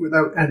 So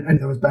and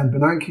there was Ben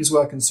Bernanke's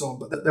work and so on,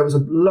 but there was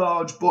a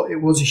large body.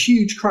 It was a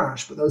huge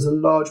crash, but there was a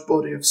large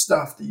body of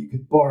stuff that you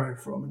could borrow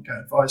from and get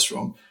advice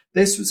from.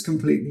 This was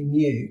completely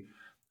new.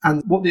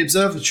 And what the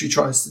observatory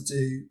tries to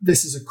do,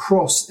 this is a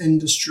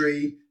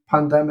cross-industry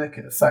pandemic.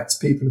 It affects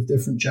people of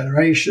different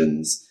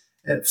generations.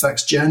 It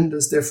affects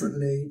genders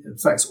differently. It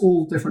affects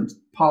all different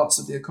parts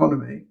of the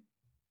economy,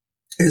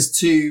 is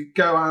to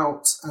go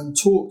out and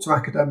talk to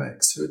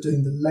academics who are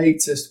doing the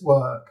latest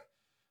work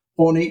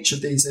on each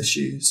of these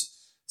issues.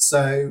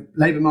 So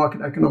labour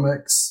market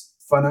economics,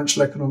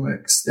 financial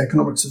economics, the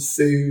economics of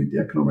food, the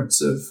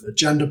economics of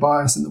gender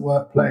bias in the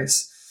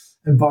workplace,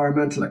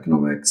 environmental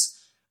economics,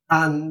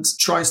 and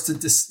tries to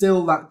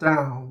distill that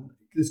down.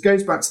 This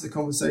goes back to the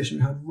conversation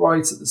we had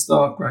right at the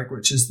start, Greg,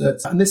 which is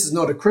that, and this is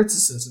not a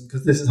criticism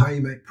because this is how you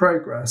make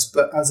progress,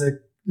 but as a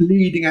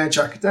leading edge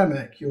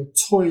academic, you're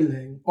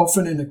toiling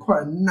often in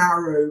quite a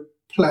narrow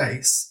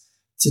place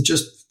to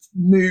just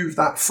move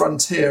that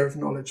frontier of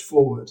knowledge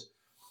forward.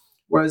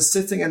 Whereas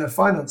sitting in a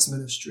finance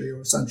ministry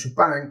or a central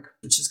bank,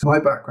 which is my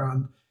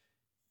background,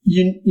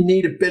 you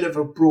need a bit of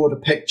a broader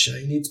picture.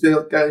 You need to be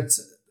able to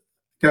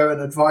go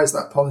and advise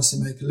that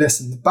policymaker,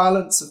 listen, the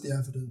balance of the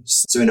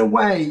evidence. So in a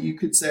way, you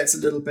could say it's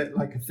a little bit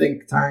like a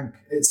think tank.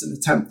 It's an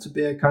attempt to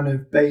be a kind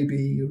of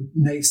baby,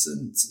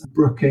 nascent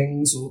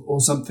Brookings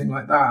or something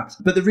like that.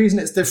 But the reason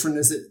it's different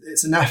is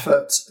it's an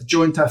effort, a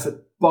joint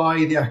effort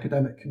by the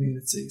academic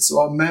community. So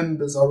our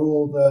members are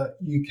all the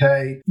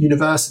UK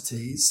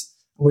universities,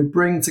 and we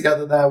bring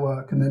together their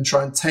work and then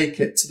try and take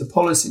it to the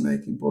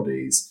policymaking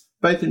bodies,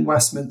 both in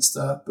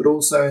Westminster, but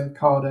also in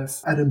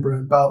Cardiff, Edinburgh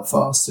and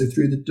Belfast, so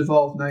through the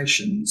devolved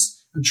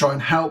nations, and try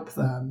and help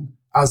them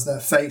as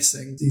they're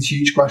facing these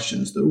huge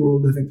questions that we're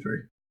all living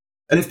through.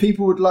 And if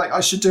people would like,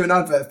 I should do an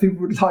advert, if people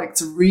would like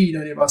to read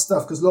any of our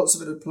stuff, because lots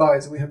of it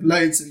applies, and we have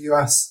loads of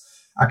US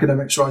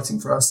academics writing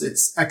for us,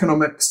 it's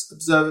Economics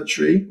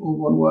Observatory, all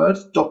one word,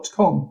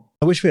 .com.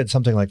 I wish we had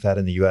something like that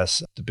in the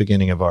US at the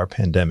beginning of our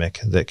pandemic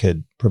that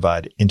could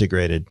provide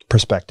integrated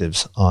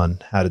perspectives on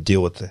how to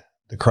deal with the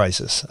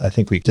crisis. I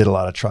think we did a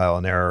lot of trial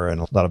and error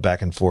and a lot of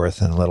back and forth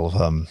and a little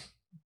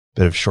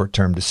bit of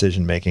short-term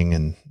decision making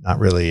and not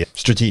really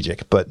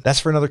strategic, but that's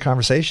for another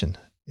conversation.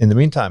 In the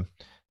meantime,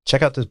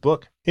 check out this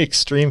book,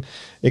 Extreme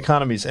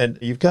Economies. And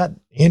you've got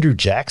Andrew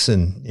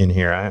Jackson in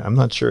here. I'm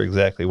not sure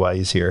exactly why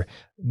he's here.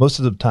 Most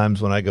of the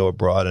times when I go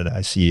abroad and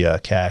I see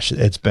cash,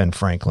 it's Ben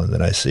Franklin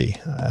that I see.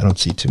 I don't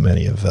see too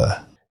many of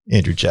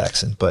Andrew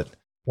Jackson, but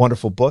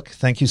wonderful book.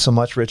 Thank you so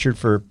much, Richard,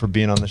 for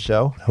being on the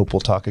show. Hope we'll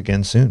talk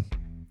again soon.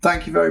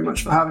 Thank you very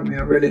much for having me. I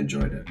really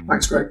enjoyed it.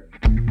 Thanks, Greg.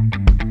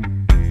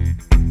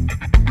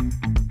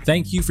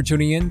 Thank you for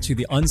tuning in to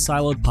the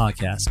Unsiloed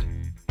podcast.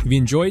 If you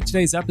enjoyed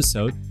today's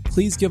episode,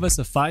 please give us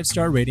a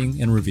 5-star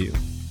rating and review.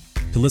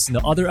 To listen to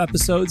other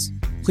episodes,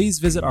 please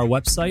visit our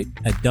website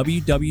at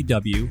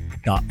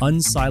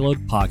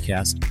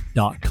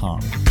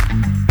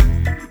www.unsiloedpodcast.com.